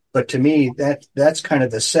am. But to me, that's kind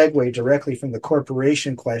of the segue directly from the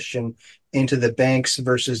corporation question into the banks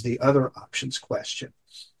versus the other options question.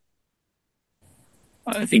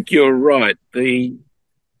 I think you're right. The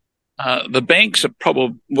banks are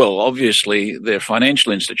obviously they're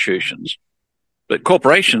financial institutions, but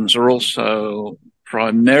corporations are also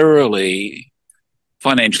primarily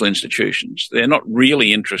financial institutions. They're not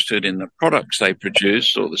really interested in the products they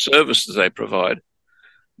produce or the services they provide.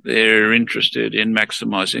 They're interested in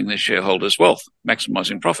maximizing their shareholders' wealth,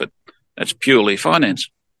 maximizing profit. That's purely finance.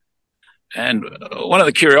 And one of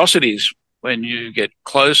the curiosities when you get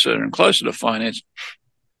closer and closer to finance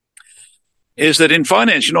is that in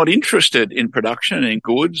finance, you're not interested in production and in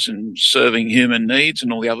goods and serving human needs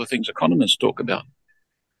and all the other things economists talk about.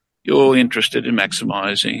 You're interested in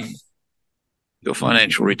maximizing your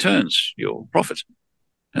financial returns, your profits.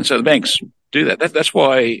 And so the banks do that. That's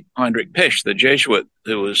why Heinrich Pesch, the Jesuit,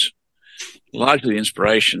 who was largely the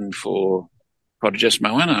inspiration for Prodigus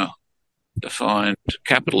Moano, defined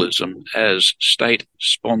capitalism as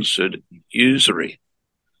state-sponsored usury.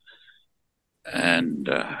 And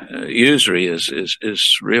usury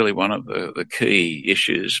is really one of the key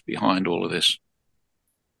issues behind all of this.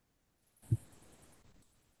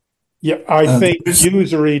 Yeah, I think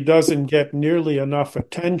usury doesn't get nearly enough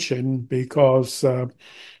attention because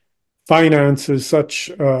finance is such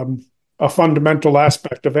a fundamental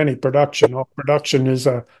aspect of any production. All production is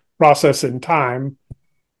a process in time.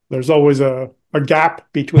 There's always a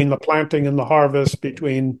gap between the planting and the harvest,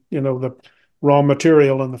 between the raw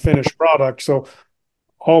material and the finished product. So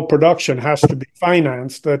all production has to be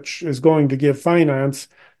financed. That is going to give finance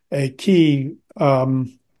a key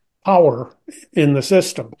power in the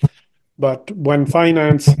system. But when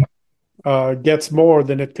finance gets more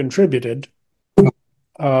than it contributed,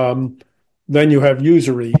 then you have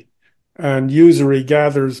usury, and usury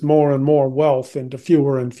gathers more and more wealth into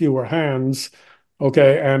fewer and fewer hands.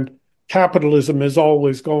 Okay, and capitalism is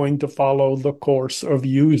always going to follow the course of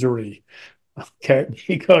usury. Okay,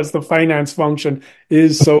 because the finance function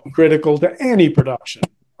is so critical to any production.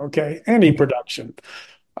 okay, any production.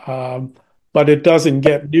 But it doesn't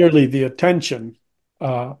get nearly the attention,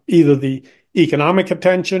 either the economic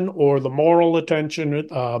attention or the moral attention,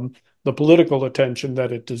 the political attention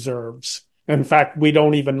that it deserves. In fact, we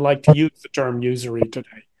don't even like to use the term usury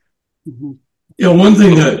today. Mm-hmm. One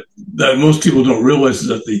thing that most people don't realize is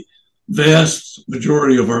that the vast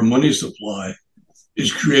majority of our money supply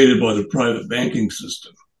is created by the private banking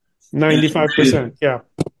system. 95%, yeah.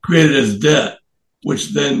 Created as debt,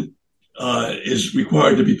 which then is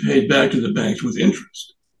required to be paid back to the banks with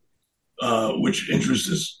interest, which interest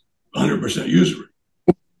is 100% usury.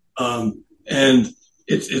 And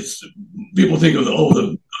it's people think of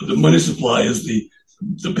the money supply as the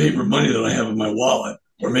paper money that I have in my wallet,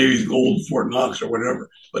 or maybe the gold Fort Knox or whatever.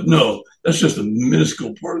 But no, that's just a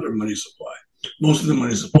minuscule part of their money supply. Most of the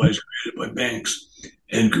money supply is created by banks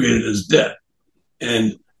and created as debt.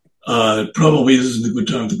 And probably this isn't a good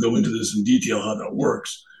time to go into this in detail how that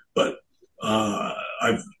works, but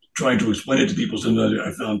I've tried to explain it to people. Sometimes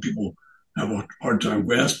I found people have a hard time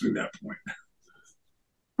grasping that point.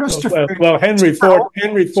 Well,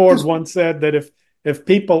 Henry Ford once said that if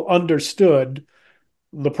people understood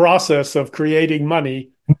the process of creating money,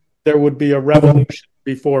 there would be a revolution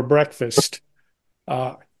before breakfast.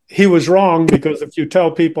 He was wrong, because if you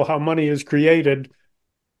tell people how money is created,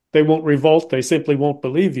 they won't revolt. They simply won't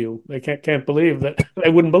believe you. They can't believe that. They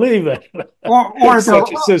wouldn't believe that. Or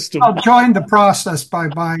such a system. They'll join the process by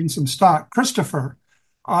buying some stock. Christopher,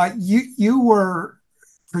 you were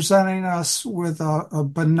presenting us with a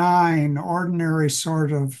benign, ordinary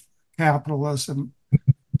sort of capitalism.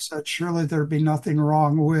 Said surely there'd be nothing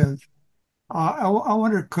wrong with. I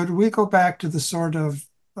wonder, could we go back to the sort of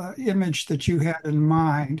image that you had in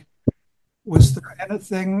mind? Was there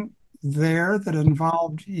anything there that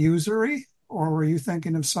involved usury, or were you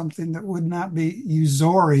thinking of something that would not be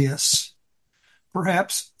usurious?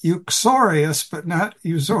 Perhaps uxorious, but not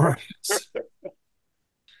usurious.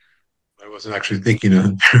 I wasn't actually thinking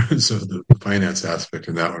in terms of the finance aspect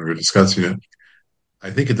of that when we were discussing it. I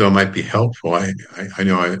think it, though, might be helpful. I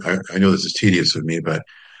know this is tedious of me, but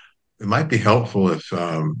it might be helpful if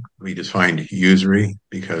we defined usury,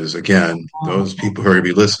 because, again, those people who are going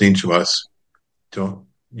to be listening to us don't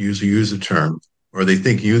usually use the term, or they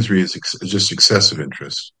think usury is just excessive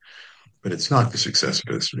interest, but it's not just excessive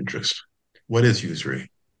interest. What is usury?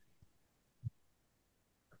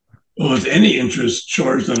 Well, it's any interest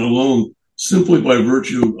charged on a loan simply by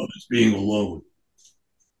virtue of its being a loan.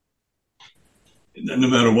 No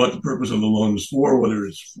matter what the purpose of the loan is for, whether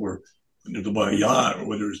it's for to buy a yacht or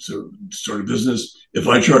whether it's to start a business, if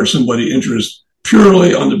I charge somebody interest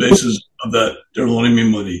purely on the basis of that they're loaning me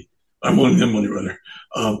money, I'm loaning them money rather,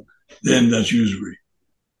 then that's usury.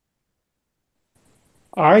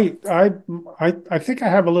 I think I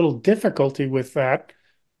have a little difficulty with that,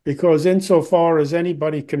 because insofar as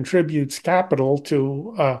anybody contributes capital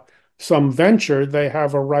to some venture, they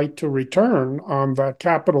have a right to return on that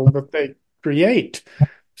capital that they create.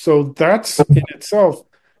 So that's in itself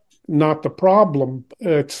not the problem.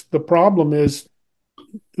 The problem is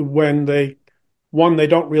when they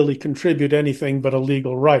don't really contribute anything but a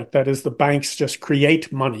legal right. That is, the banks just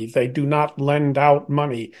create money. They do not lend out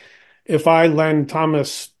money. If I lend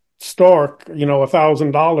Thomas Storck,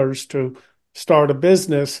 $1,000 to start a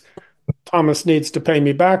business, Thomas needs to pay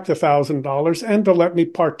me back the $1,000 and to let me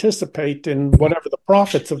participate in whatever the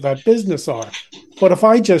profits of that business are. But if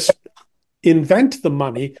I just invent the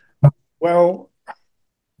money, well,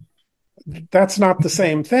 that's not the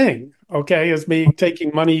same thing, okay, as me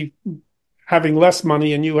taking money, having less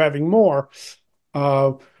money and you having more.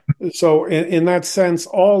 So in that sense,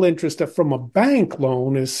 all interest from a bank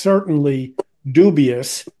loan is certainly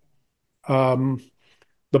dubious. The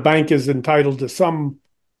bank is entitled to some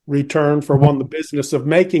return for, one, the business of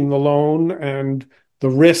making the loan and the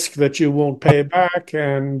risk that you won't pay back,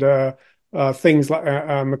 and things like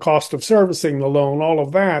the cost of servicing the loan, all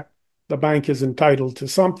of that, the bank is entitled to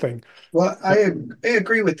something. Well, I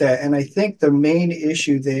agree with that. And I think the main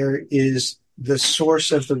issue there is the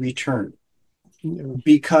source of the return.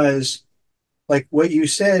 Because, like what you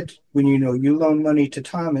said, when you loan money to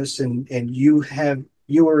Thomas and you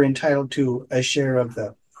are entitled to a share of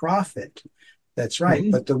the profit. That's right.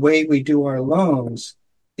 Mm-hmm. But the way we do our loans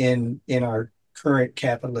in our current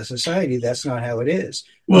capitalist society, that's not how it is.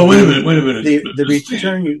 Well, wait a minute.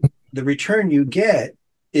 The return you get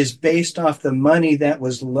is based off the money that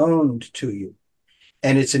was loaned to you.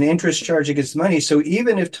 And it's an interest charge against money. So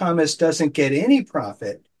even if Thomas doesn't get any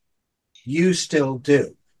profit, you still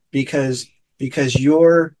do, because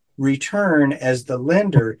your return as the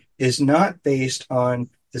lender is not based on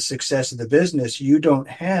the success of the business. You don't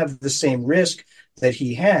have the same risk that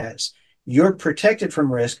he has. You're protected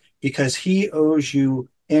from risk because he owes you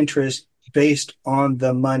interest based on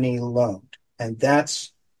the money loaned. And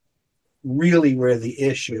that's really where the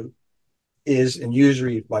issue is in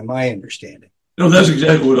usury, by my understanding. No, that's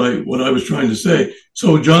exactly what I was trying to say.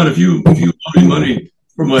 So, John, if you owe me money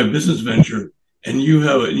for my business venture and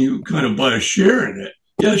you kind of buy a share in it,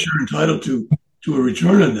 yes, you're entitled to a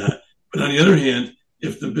return on that. But on the other hand,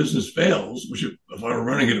 if the business fails, which if I were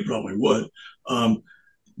running it, it probably would,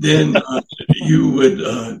 then you would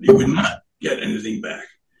not get anything back.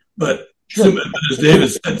 But as David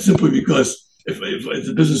said, simply because if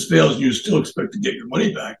the business fails and you still expect to get your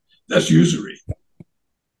money back, that's usury.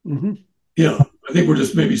 Mm-hmm. Yeah, I think we're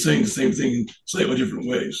just maybe saying the same thing in slightly different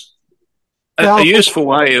ways. A useful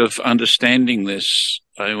way of understanding this,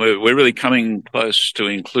 we're really coming close to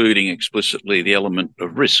including explicitly the element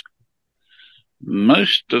of risk.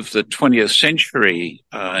 Most of the 20th century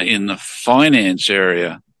in the finance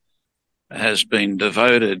area has been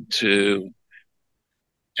devoted to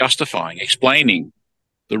justifying, explaining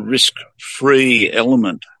the risk-free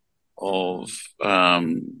element of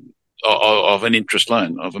an interest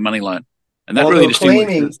loan, of a money loan. And that really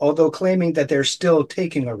distinguishes. Although claiming that they're still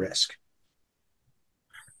taking a risk.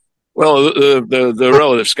 Well, the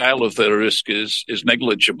relative scale of the risk is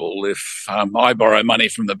negligible. If I borrow money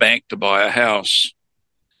from the bank to buy a house,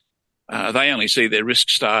 they only see their risk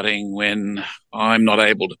starting when I'm not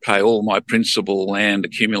able to pay all my principal and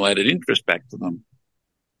accumulated interest back to them,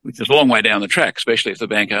 which is a long way down the track, especially if the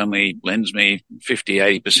bank only lends me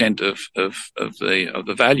 50-80% of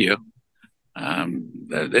the value.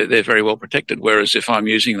 They're very well protected. Whereas if I'm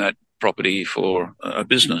using that property for a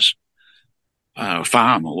business, a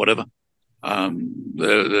farm or whatever,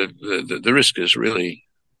 the risk is really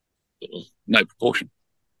no proportion.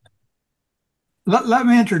 Let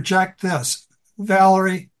me interject this.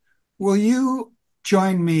 Valerie, will you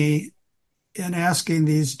join me in asking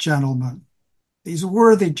these gentlemen, these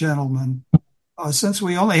worthy gentlemen, since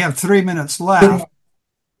we only have 3 minutes left,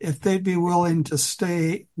 if they'd be willing to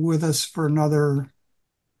stay with us for another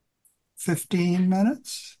 15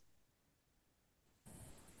 minutes?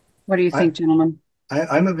 What do you think, gentlemen?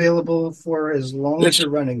 I'm available for as long as you're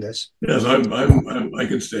running this. Yes, I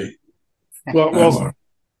can stay. Well,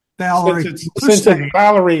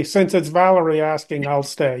 Valerie, since it's Valerie asking, I'll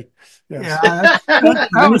stay. Yes. Yeah,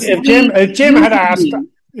 if Jim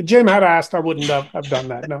had asked, I wouldn't have done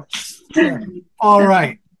that. No. Yeah. All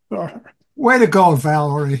right. Way to go,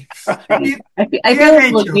 Valerie.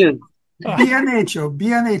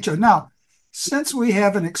 BNHO. Now, since we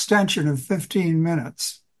have an extension of 15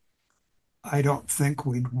 minutes, I don't think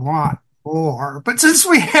we'd want more. But since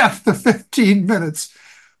we have the 15 minutes,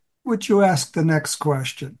 would you ask the next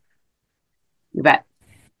question? You bet.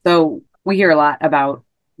 So we hear a lot about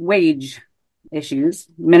wage issues,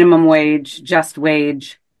 minimum wage, just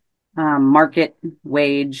wage, market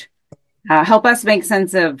wage. Help us make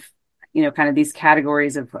sense of, kind of these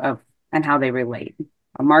categories of and how they relate.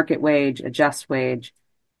 A market wage, a just wage,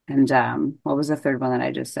 and what was the third one that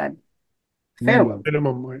I just said? Fair wage.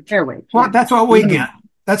 Minimum wage. Fair wage. Well, that's what we get.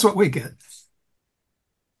 That's what we get.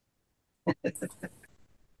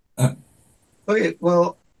 Okay,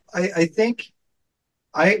 well, I think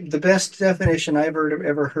the best definition I've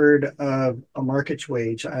ever heard of a market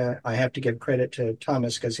wage, I have to give credit to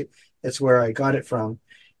Thomas because it's where I got it from,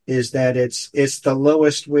 is that it's the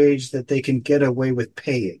lowest wage that they can get away with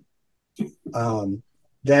paying.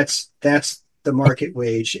 That's the market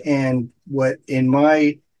wage. And what in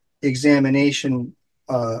my examination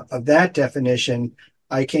of that definition,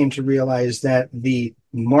 I came to realize that the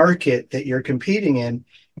market that you're competing in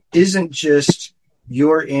isn't just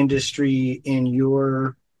your industry in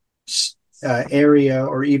your area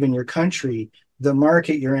or even your country. The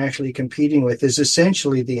market you're actually competing with is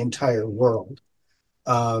essentially the entire world.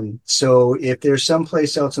 So if there's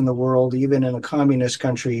someplace else in the world, even in a communist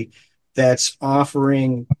country, that's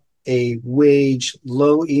offering a wage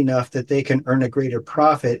low enough that they can earn a greater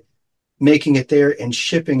profit, making it there and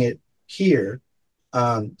shipping it here,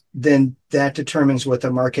 then that determines what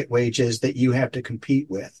the market wage is that you have to compete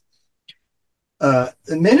with. The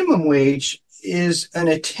minimum wage is an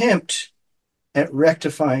attempt at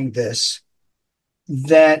rectifying this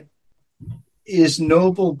that is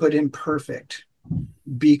noble but imperfect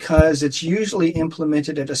because it's usually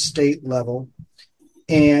implemented at a state level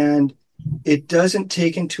and it doesn't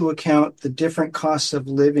take into account the different costs of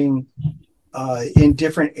living in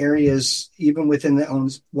different areas, even within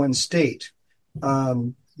one state.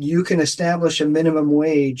 You can establish a minimum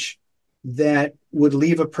wage that would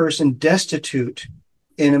leave a person destitute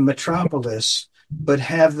in a metropolis, but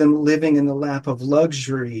have them living in the lap of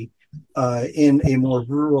luxury in a more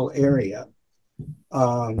rural area.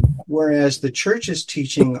 Whereas the church's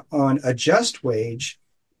teaching on a just wage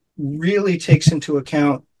really takes into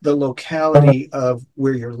account the locality of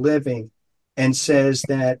where you're living and says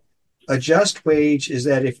that a just wage is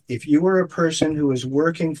that if you were a person who is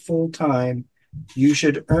working full time, you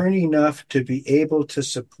should earn enough to be able to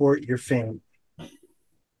support your family.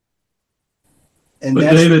 And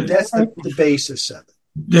that's the basis of it.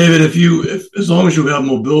 David, as long as you have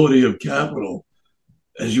mobility of capital,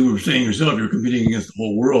 as you were saying yourself, you're competing against the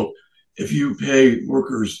whole world. If you pay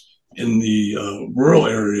workers in the rural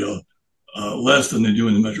area less than they do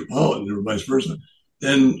in the metropolitan, or vice versa,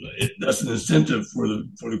 then that's an incentive for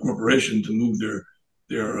the corporation to move their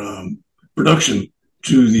production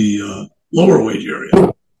to the lower wage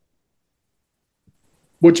area,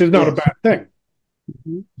 which is not a bad thing.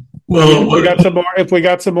 Well, if we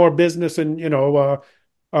got some more business and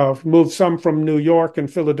move some from New York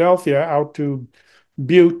and Philadelphia out to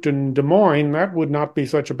Butte and Des Moines, that would not be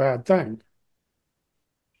such a bad thing.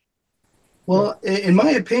 Well, in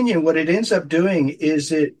my opinion, what it ends up doing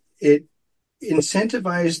is it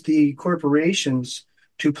incentivizes the corporations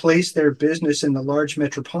to place their business in the large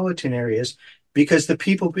metropolitan areas because the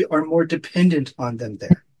people are more dependent on them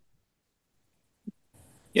there.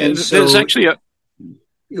 Yeah, there's actually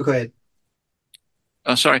Go ahead.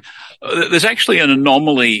 Sorry. There's actually an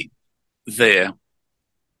anomaly there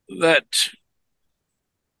that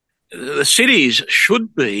the cities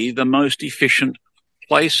should be the most efficient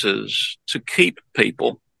places to keep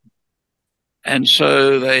people. And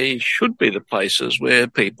so they should be the places where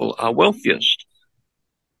people are wealthiest.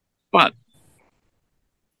 But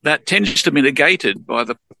that tends to be negated by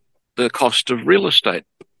the cost of real estate.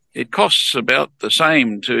 It costs about the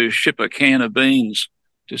same to ship a can of beans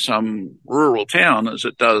to some rural town as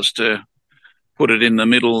it does to put it in the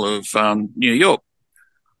middle of New York.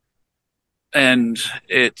 And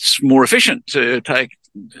it's more efficient to take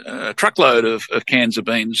a truckload of cans of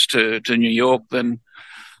beans to New York than,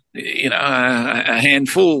 a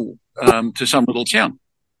handful to some little town.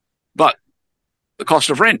 But the cost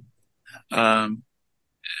of rent,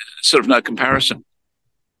 sort of no comparison.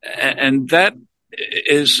 And that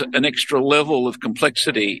is an extra level of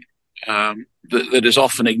complexity that is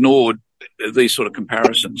often ignored, these sort of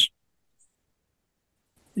comparisons.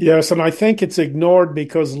 Yes, and I think it's ignored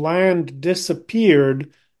because land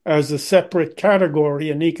disappeared as a separate category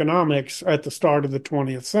in economics at the start of the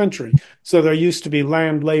 20th century. So there used to be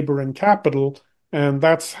land, labor, and capital, and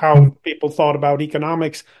that's how people thought about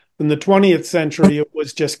economics. In the 20th century, it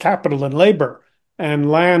was just capital and labor, and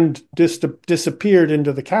land disappeared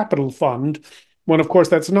into the capital fund, when, of course,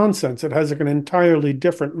 that's nonsense. It has an entirely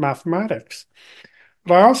different mathematics.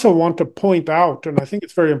 But I also want to point out, and I think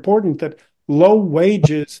it's very important, that low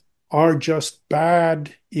wages are just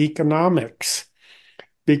bad economics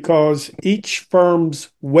because each firm's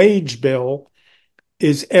wage bill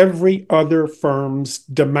is every other firm's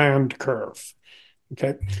demand curve.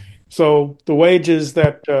 Okay, so the wages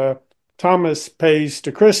that Thomas pays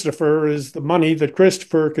to Christopher is the money that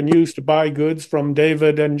Christopher can use to buy goods from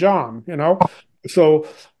David and John, So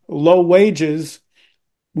low wages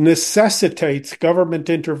necessitates government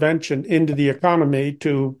intervention into the economy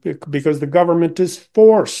because the government is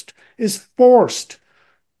forced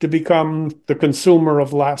to become the consumer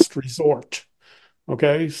of last resort.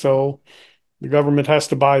 Okay, so the government has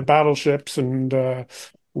to buy battleships and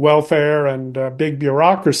welfare and big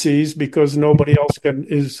bureaucracies because nobody else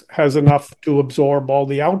has enough to absorb all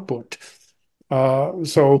the output.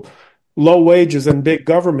 So low wages and big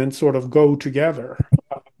government sort of go together.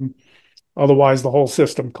 Otherwise, the whole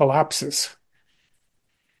system collapses.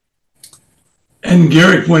 And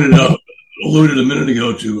Garrick alluded a minute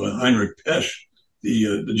ago to Heinrich Pesch,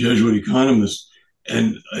 the Jesuit economist,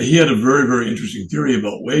 and he had a very, very interesting theory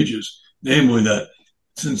about wages, namely that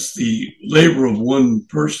since the labor of one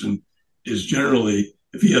person is generally,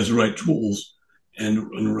 if he has the right tools and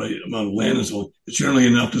the right amount of land and so on, it's generally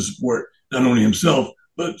enough to support not only himself,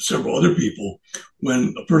 but several other people.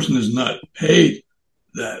 When a person is not paid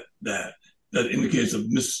that indicates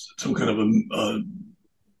some kind of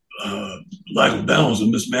a lack of balance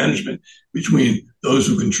and mismanagement between those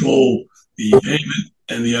who control the payment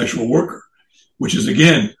and the actual worker, which is,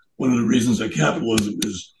 again, one of the reasons that capitalism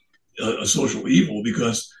is a social evil,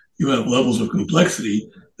 because you have levels of complexity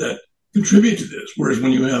that contribute to this. Whereas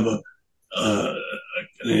when you have a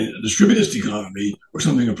distributist economy or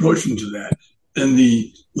something approaching to that, then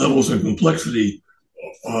the levels of complexity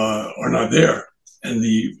are not there. And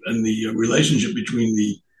the relationship between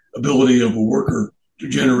the ability of a worker to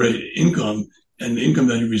generate income and the income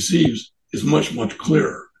that he receives is much, much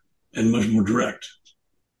clearer and much more direct.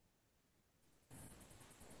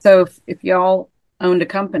 So if y'all owned a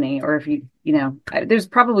company, or if there's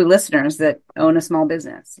probably listeners that own a small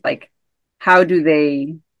business. Like, how do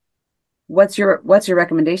they? What's your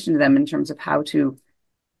recommendation to them in terms of how to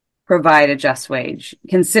provide a just wage,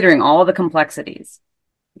 considering all the complexities?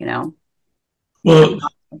 Well, you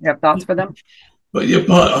have thoughts for them? But yeah,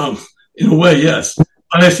 in a way, yes.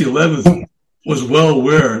 Pius XI was well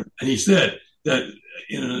aware, and he said that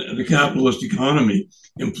in the capitalist economy,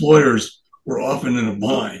 employers were often in a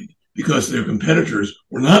bind because their competitors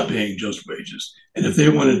were not paying just wages. And if they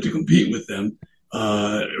wanted to compete with them,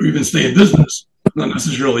 or even stay in business, not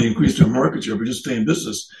necessarily increase their market share, but just stay in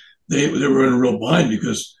business, they were in a real bind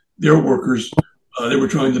because their workers, they were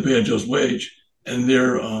trying to pay a just wage, and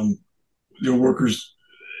their workers,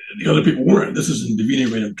 the other people weren't. This is in Divine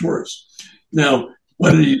Redemptoris. Now,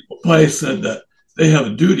 Pius said that they have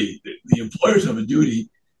a duty, the employers have a duty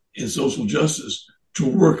in social justice to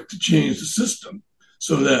work to change the system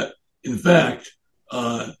so that, in fact,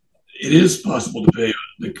 it is possible to pay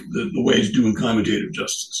the wage due in commutative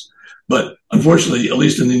justice. But unfortunately, at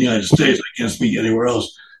least in the United States, I can't speak anywhere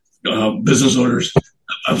else, business owners have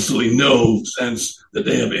absolutely no sense that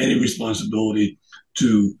they have any responsibility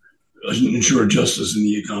to ensure justice in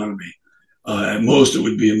the economy. At most, it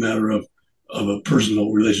would be a matter of a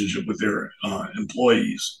personal relationship with their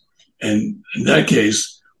employees. And in that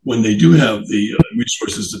case, when they do have the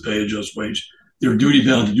resources to pay a just wage, they're duty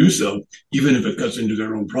bound to do so, even if it cuts into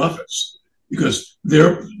their own profits, because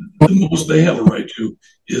the most they have a right to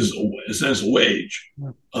is, in a sense, a wage,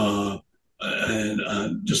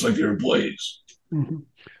 and just like their employees. Mm-hmm.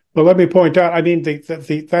 Well, let me point out, I mean,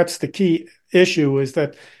 that's the key issue, is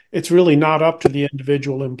that it's really not up to the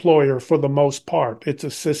individual employer for the most part. It's a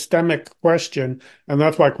systemic question, and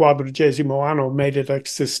that's why Quadragesimo Anno made it a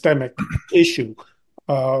systemic issue.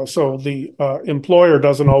 So the employer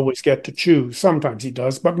doesn't always get to choose. Sometimes he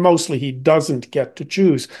does, but mostly he doesn't get to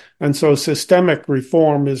choose. And so systemic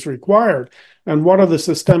reform is required. And what are the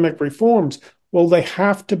systemic reforms? Well, they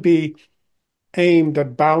have to be aimed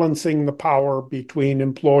at balancing the power between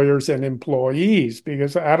employers and employees,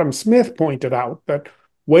 because Adam Smith pointed out that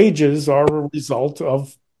wages are a result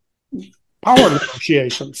of power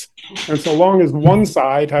negotiations. And so long as one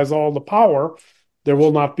side has all the power, there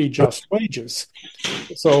will not be just wages.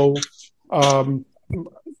 So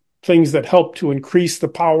things that help to increase the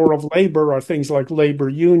power of labor are things like labor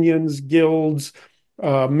unions, guilds,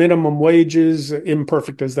 minimum wages,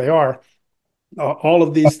 imperfect as they are. All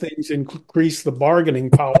of these things increase the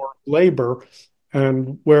bargaining power of labor,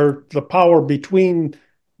 and where the power between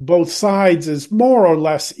both sides is more or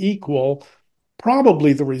less equal,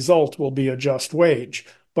 probably the result will be a just wage.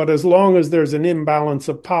 But as long as there's an imbalance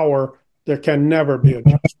of power, there can never be a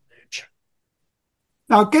just wage.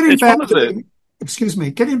 Now, getting back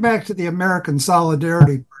to the American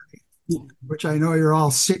Solidarity Party, which I know you're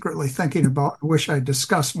all secretly thinking about and wish I'd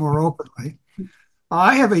discuss more openly.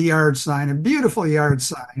 I have a yard sign, a beautiful yard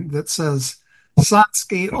sign that says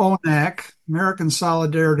Sansky Onak, American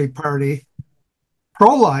Solidarity Party,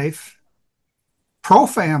 pro-life,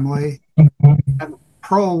 pro-family, and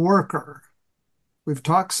pro-worker. We've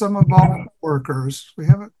talked some about workers. We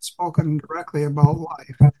haven't spoken directly about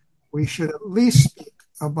life. We should at least speak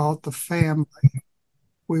about the family.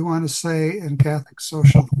 We want to say in Catholic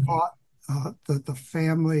social thought that the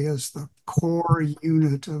family is the core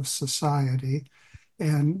unit of society.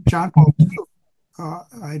 And John Paul II,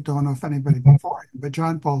 I don't know if anybody before him, but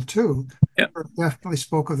John Paul II definitely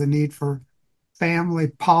spoke of the need for family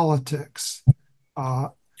politics.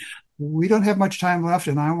 We don't have much time left,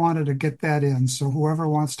 and I wanted to get that in. So whoever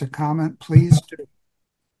wants to comment, please do.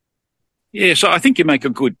 Yeah, so I think you make a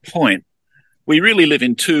good point. We really live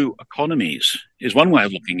in two economies, is one way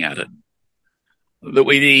of looking at it. That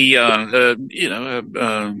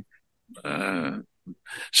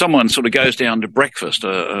someone sort of goes down to breakfast,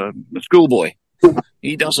 a schoolboy.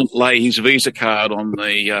 He doesn't lay his Visa card on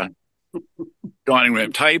the dining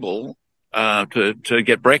room table to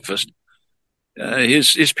get breakfast.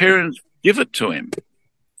 His parents give it to him.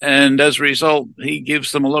 And as a result, he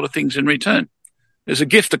gives them a lot of things in return. There's a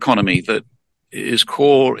gift economy that is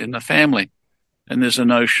core in the family. And there's a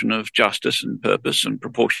notion of justice and purpose and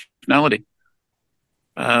proportionality.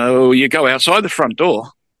 You go outside the front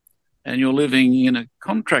door and you're living in a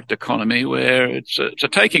contract economy where it's a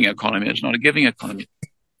taking economy. It's not a giving economy.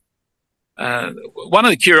 One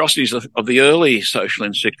of the curiosities of the early social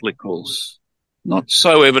encyclicals, not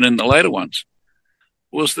so evident in the later ones,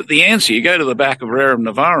 was that the answer, you go to the back of Rerum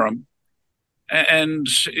Novarum and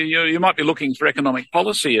you might be looking for economic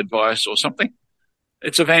policy advice or something.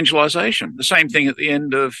 It's evangelization. The same thing at the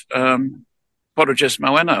end of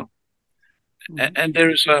Quadragesimo Anno. And there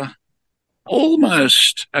is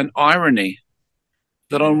almost an irony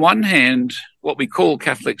that on one hand, what we call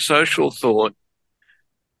Catholic social thought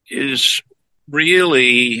is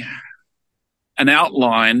really an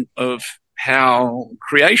outline of how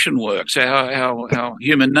creation works, how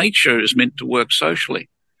human nature is meant to work socially.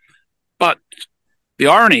 But the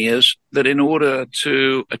irony is that in order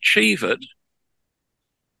to achieve it,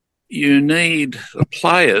 you need the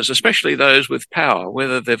players, especially those with power,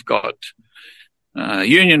 whether they've got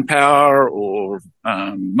union power or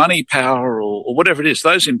money power or whatever it is,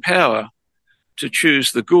 those in power to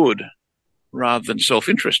choose the good rather than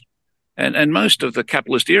self-interest. And most of the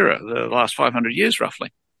capitalist era, the last 500 years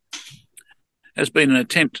roughly, has been an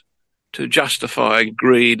attempt to justify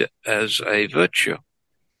greed as a virtue.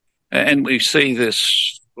 And we see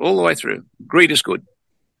this all the way through. Greed is good.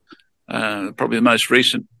 Probably the most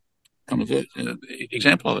recent kind of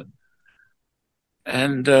example of it.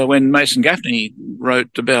 And when Mason Gaffney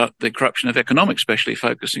wrote about the corruption of economics, especially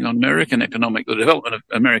focusing on the development of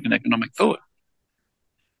American economic thought,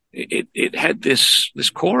 it had this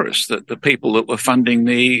chorus that the people that were funding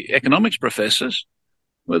the economics professors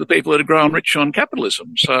were the people that had grown rich on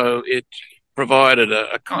capitalism. So it provided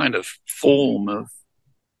a kind of form of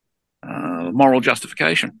moral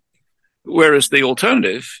justification, whereas the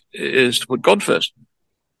alternative is to put God first.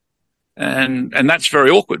 And that's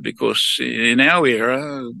very awkward because in our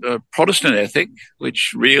era, the Protestant ethic,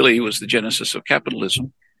 which really was the genesis of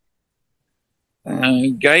capitalism,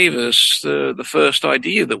 gave us the first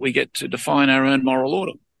idea that we get to define our own moral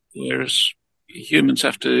order, whereas humans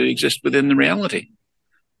have to exist within the reality.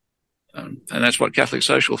 And that's what Catholic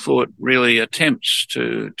social thought really attempts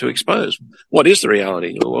to expose. What is the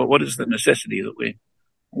reality, or what is the necessity that we're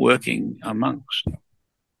working amongst?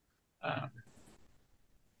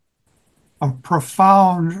 A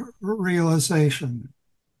profound realization.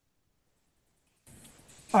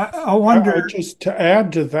 I wonder. Just to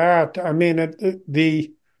add to that, I mean,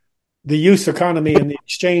 the use economy and the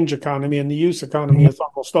exchange economy, and the use economy is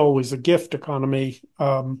almost always a gift economy,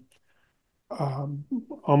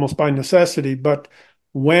 almost by necessity. But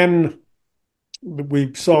when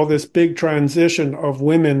we saw this big transition of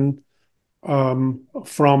women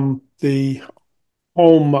from the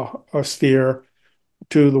home sphere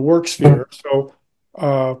to the work sphere, so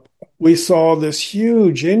we saw this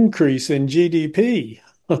huge increase in GDP.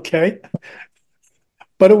 Okay.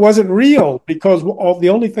 But it wasn't real because the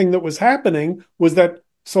only thing that was happening was that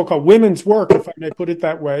so-called women's work, if I may put it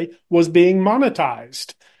that way, was being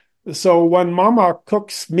monetized. So when mama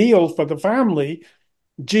cooks meal for the family,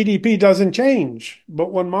 GDP doesn't change.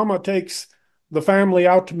 But when mama takes the family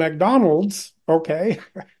out to McDonald's, okay,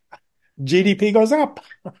 GDP goes up.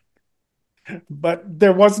 But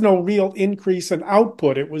there was no real increase in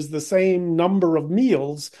output. It was the same number of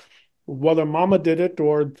meals, whether mama did it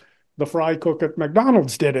or the fry cook at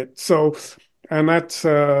McDonald's did it. So, and that's,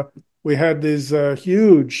 we had this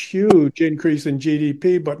huge increase in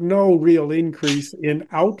GDP, but no real increase in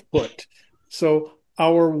output. So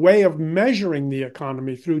our way of measuring the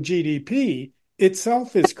economy through GDP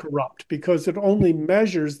itself is corrupt because it only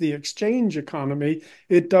measures the exchange economy.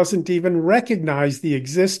 It doesn't even recognize the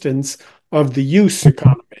existence of the use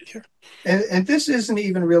economy. And this isn't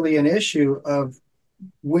even really an issue of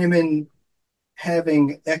women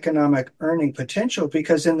having economic earning potential,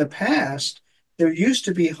 because in the past, there used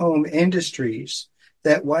to be home industries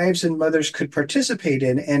that wives and mothers could participate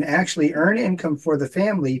in and actually earn income for the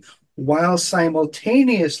family while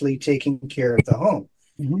simultaneously taking care of the home.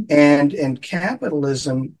 Mm-hmm. And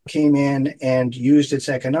capitalism came in and used its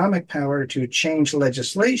economic power to change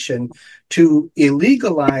legislation to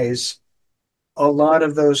illegalize a lot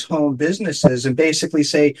of those home businesses and basically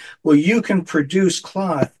say, well, you can produce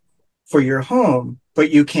cloth for your home, but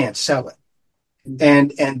you can't sell it.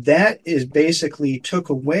 And that is basically took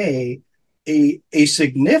away a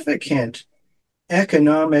significant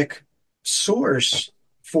economic source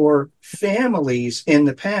for families in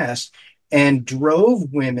the past and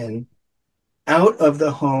drove women out of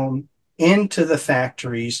the home into the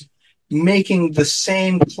factories, making the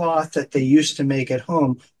same cloth that they used to make at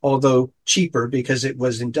home, although cheaper because it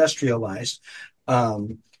was industrialized.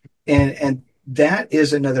 And that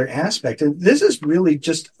is another aspect. And this is really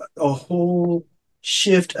just a whole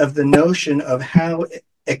shift of the notion of how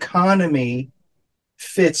economy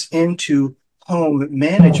fits into home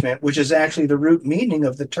management, which is actually the root meaning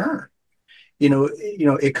of the term. You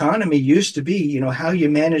know, economy used to be, how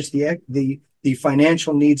you manage the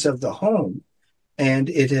financial needs of the home. And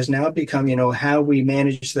it has now become, how we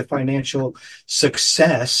manage the financial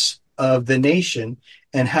success of the nation.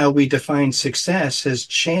 and how we define success has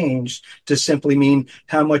changed to simply mean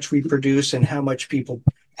how much we produce and how much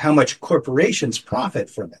corporations profit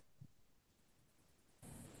from it.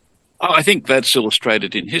 I think that's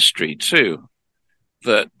illustrated in history too,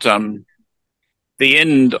 that the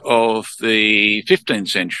end of the 15th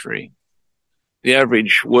century, the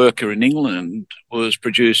average worker in England was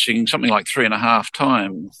producing something like 3.5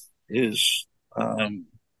 times his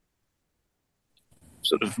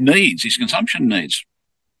sort of needs, his consumption needs.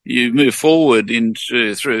 You move forward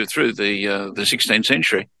through the 16th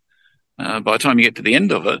century. By the time you get to the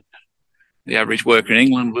end of it, the average worker in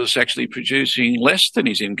England was actually producing less than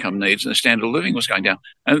his income needs, and the standard of living was going down.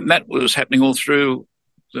 And that was happening all through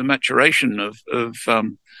the maturation of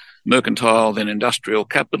mercantile, then industrial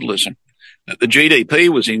capitalism. The GDP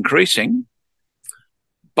was increasing,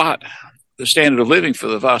 but the standard of living for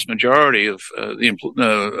the vast majority of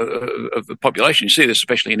the population, you see this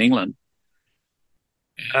especially in England,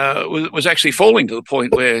 was actually falling to the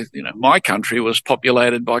point where, my country was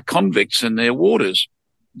populated by convicts and their warders,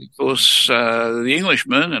 because the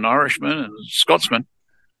Englishmen and Irishmen and Scotsmen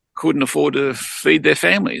couldn't afford to feed their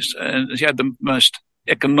families. And you had the most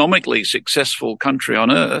economically successful country on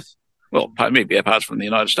earth, well, maybe apart from the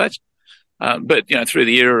United States, but through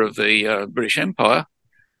the era of the British Empire,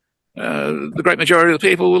 the great majority of the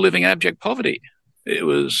people were living abject poverty. It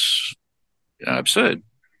was absurd.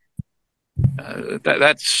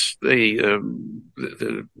 That's the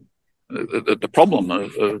problem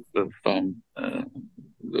of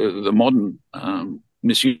the modern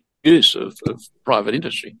misuse of private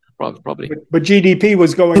industry, private property. But GDP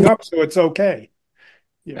was going up, so it's okay.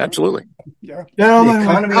 Absolutely. Yeah. Gentlemen, the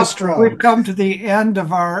economy is strong. We've come to the end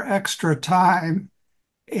of our extra time,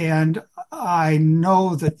 and I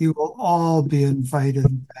know that you will all be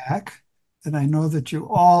invited back, and I know that you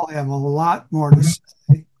all have a lot more to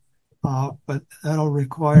say, but that'll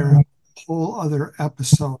require a whole other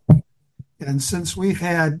episode. And since we've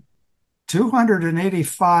had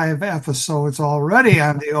 285 episodes already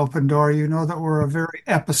on the Open Door, you know that we're a very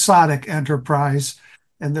episodic enterprise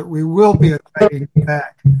and that we will be inviting you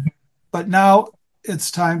back. But now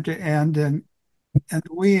it's time to end, and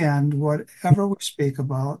we end whatever we speak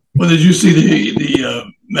about. Well, did you see the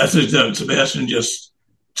message that Sebastian just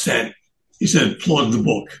sent? He said, plug the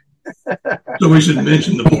book. So we should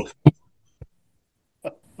mention the book.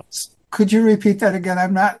 Could you repeat that again?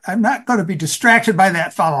 I'm not going to be distracted by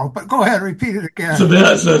that fellow, but go ahead, repeat it again.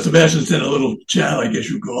 Sebastian sent a little chat, I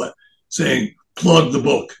guess you'd call it, saying, plug the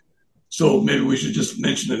book. So maybe we should just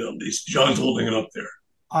mention it at least. John's holding it up there.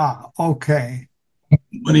 Okay.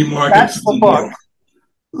 Money markets. That's the book.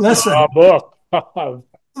 Listen.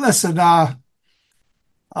 Listen, I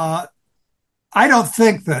don't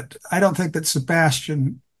think that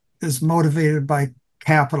Sebastian is motivated by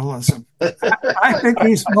capitalism. I think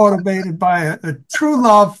he's motivated by a true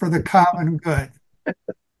love for the common good.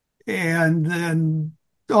 And then,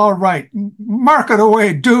 all right, mark it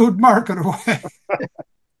away, dude, mark it away.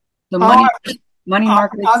 The money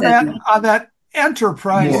market on that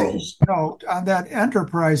enterprising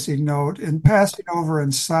note, in passing over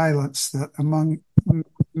in silence that among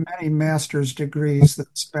many master's degrees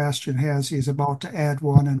that Sebastian has, he's about to add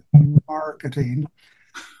one in marketing.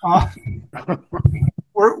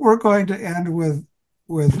 We're going to end with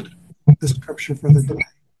the scripture for the day.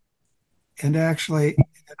 And actually,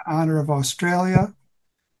 in honor of Australia,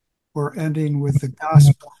 we're ending with the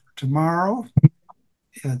gospel for tomorrow.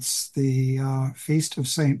 It's the feast of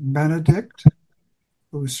St. Benedict,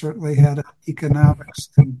 who certainly had an economics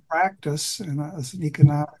in practice, and as an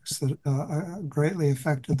economics that greatly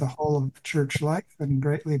affected the whole of church life and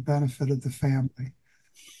greatly benefited the family.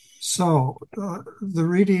 So the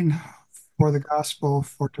reading for the gospel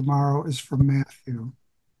for tomorrow is from Matthew.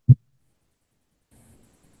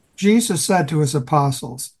 Jesus said to his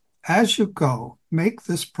apostles, "As you go, make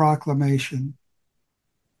this proclamation.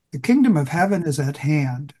 The kingdom of heaven is at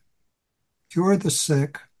hand. Cure the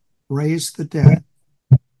sick, raise the dead,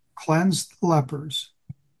 cleanse the lepers,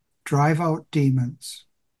 drive out demons.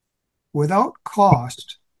 Without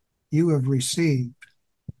cost, you have received.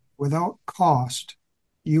 Without cost,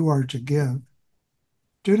 you are to give.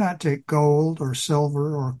 Do not take gold or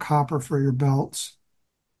silver or copper for your belts.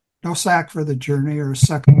 No sack for the journey or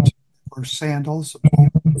second or sandals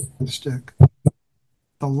or stick.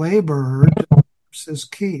 The laborer deserves his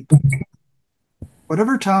keep.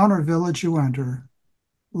 Whatever town or village you enter,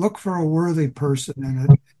 look for a worthy person in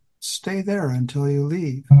it. Stay there until you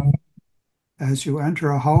leave. As you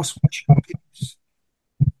enter a house, wish your peace.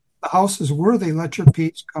 The house is worthy, let your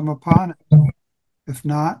peace come upon it. If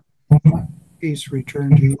not, peace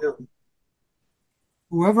return to you."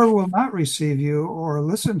 Whoever will not receive you or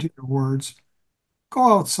listen to your words,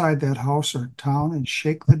 go outside that house or town and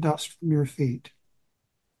shake the dust from your feet.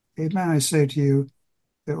 Amen, I say to you,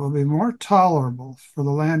 it will be more tolerable for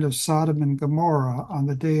the land of Sodom and Gomorrah on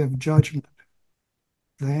the day of judgment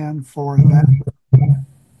than for them.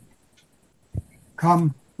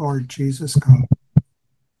 Come, Lord Jesus, come.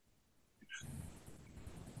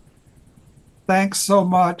 Thanks so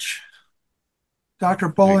much. Dr.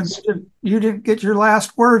 Boland, you didn't get your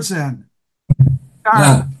last words in.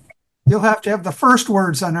 Yeah. You'll have to have the first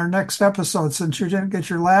words on our next episode since you didn't get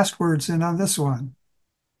your last words in on this one.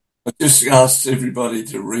 I just asked everybody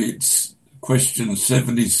to read question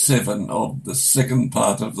 77 of the second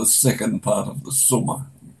part of the Summa.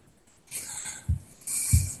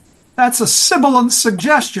 That's a sibilant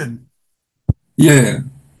suggestion. Yeah.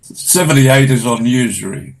 78 is on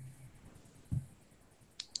usury.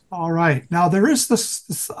 All right. Now, there is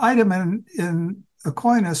this item in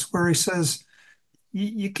Aquinas where he says,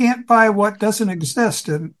 you can't buy what doesn't exist.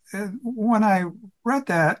 And when I read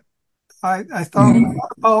that, I thought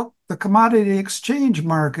about the commodity exchange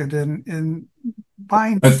market and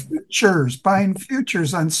buying futures on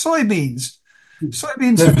soybeans.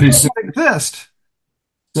 Soybeans don't exist.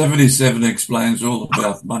 77 explains all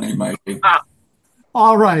about money making.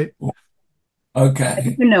 All right. Okay.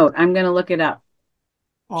 Take a note. I'm going to look it up.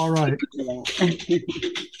 All right.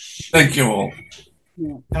 Thank you all.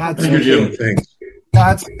 Thank you, Jim. Thanks.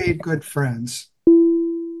 Godspeed, good friends.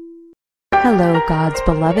 Hello, God's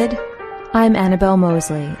beloved. I'm Annabelle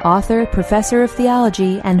Mosley, author, professor of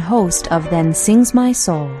theology, and host of Then Sings My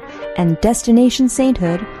Soul and Destination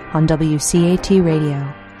Sainthood on WCAT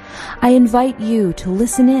Radio. I invite you to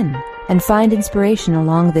listen in and find inspiration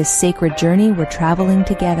along this sacred journey we're traveling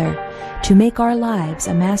together to make our lives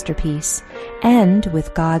a masterpiece and,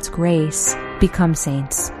 with God's grace, become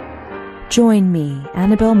saints. Join me,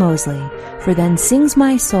 Annabelle Mosley, for Then Sings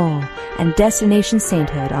My Soul and Destination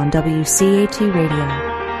Sainthood on WCAT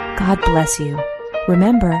Radio. God bless you.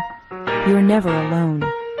 Remember, you're never alone.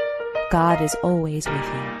 God is always with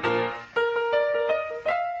you.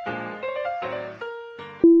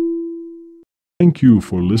 Thank you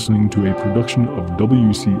for listening to a production of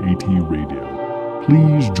WCAT Radio.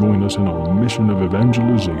 Please join us in our mission of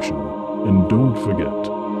evangelization. And don't forget,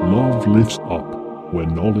 love lifts up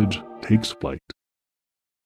when knowledge takes flight.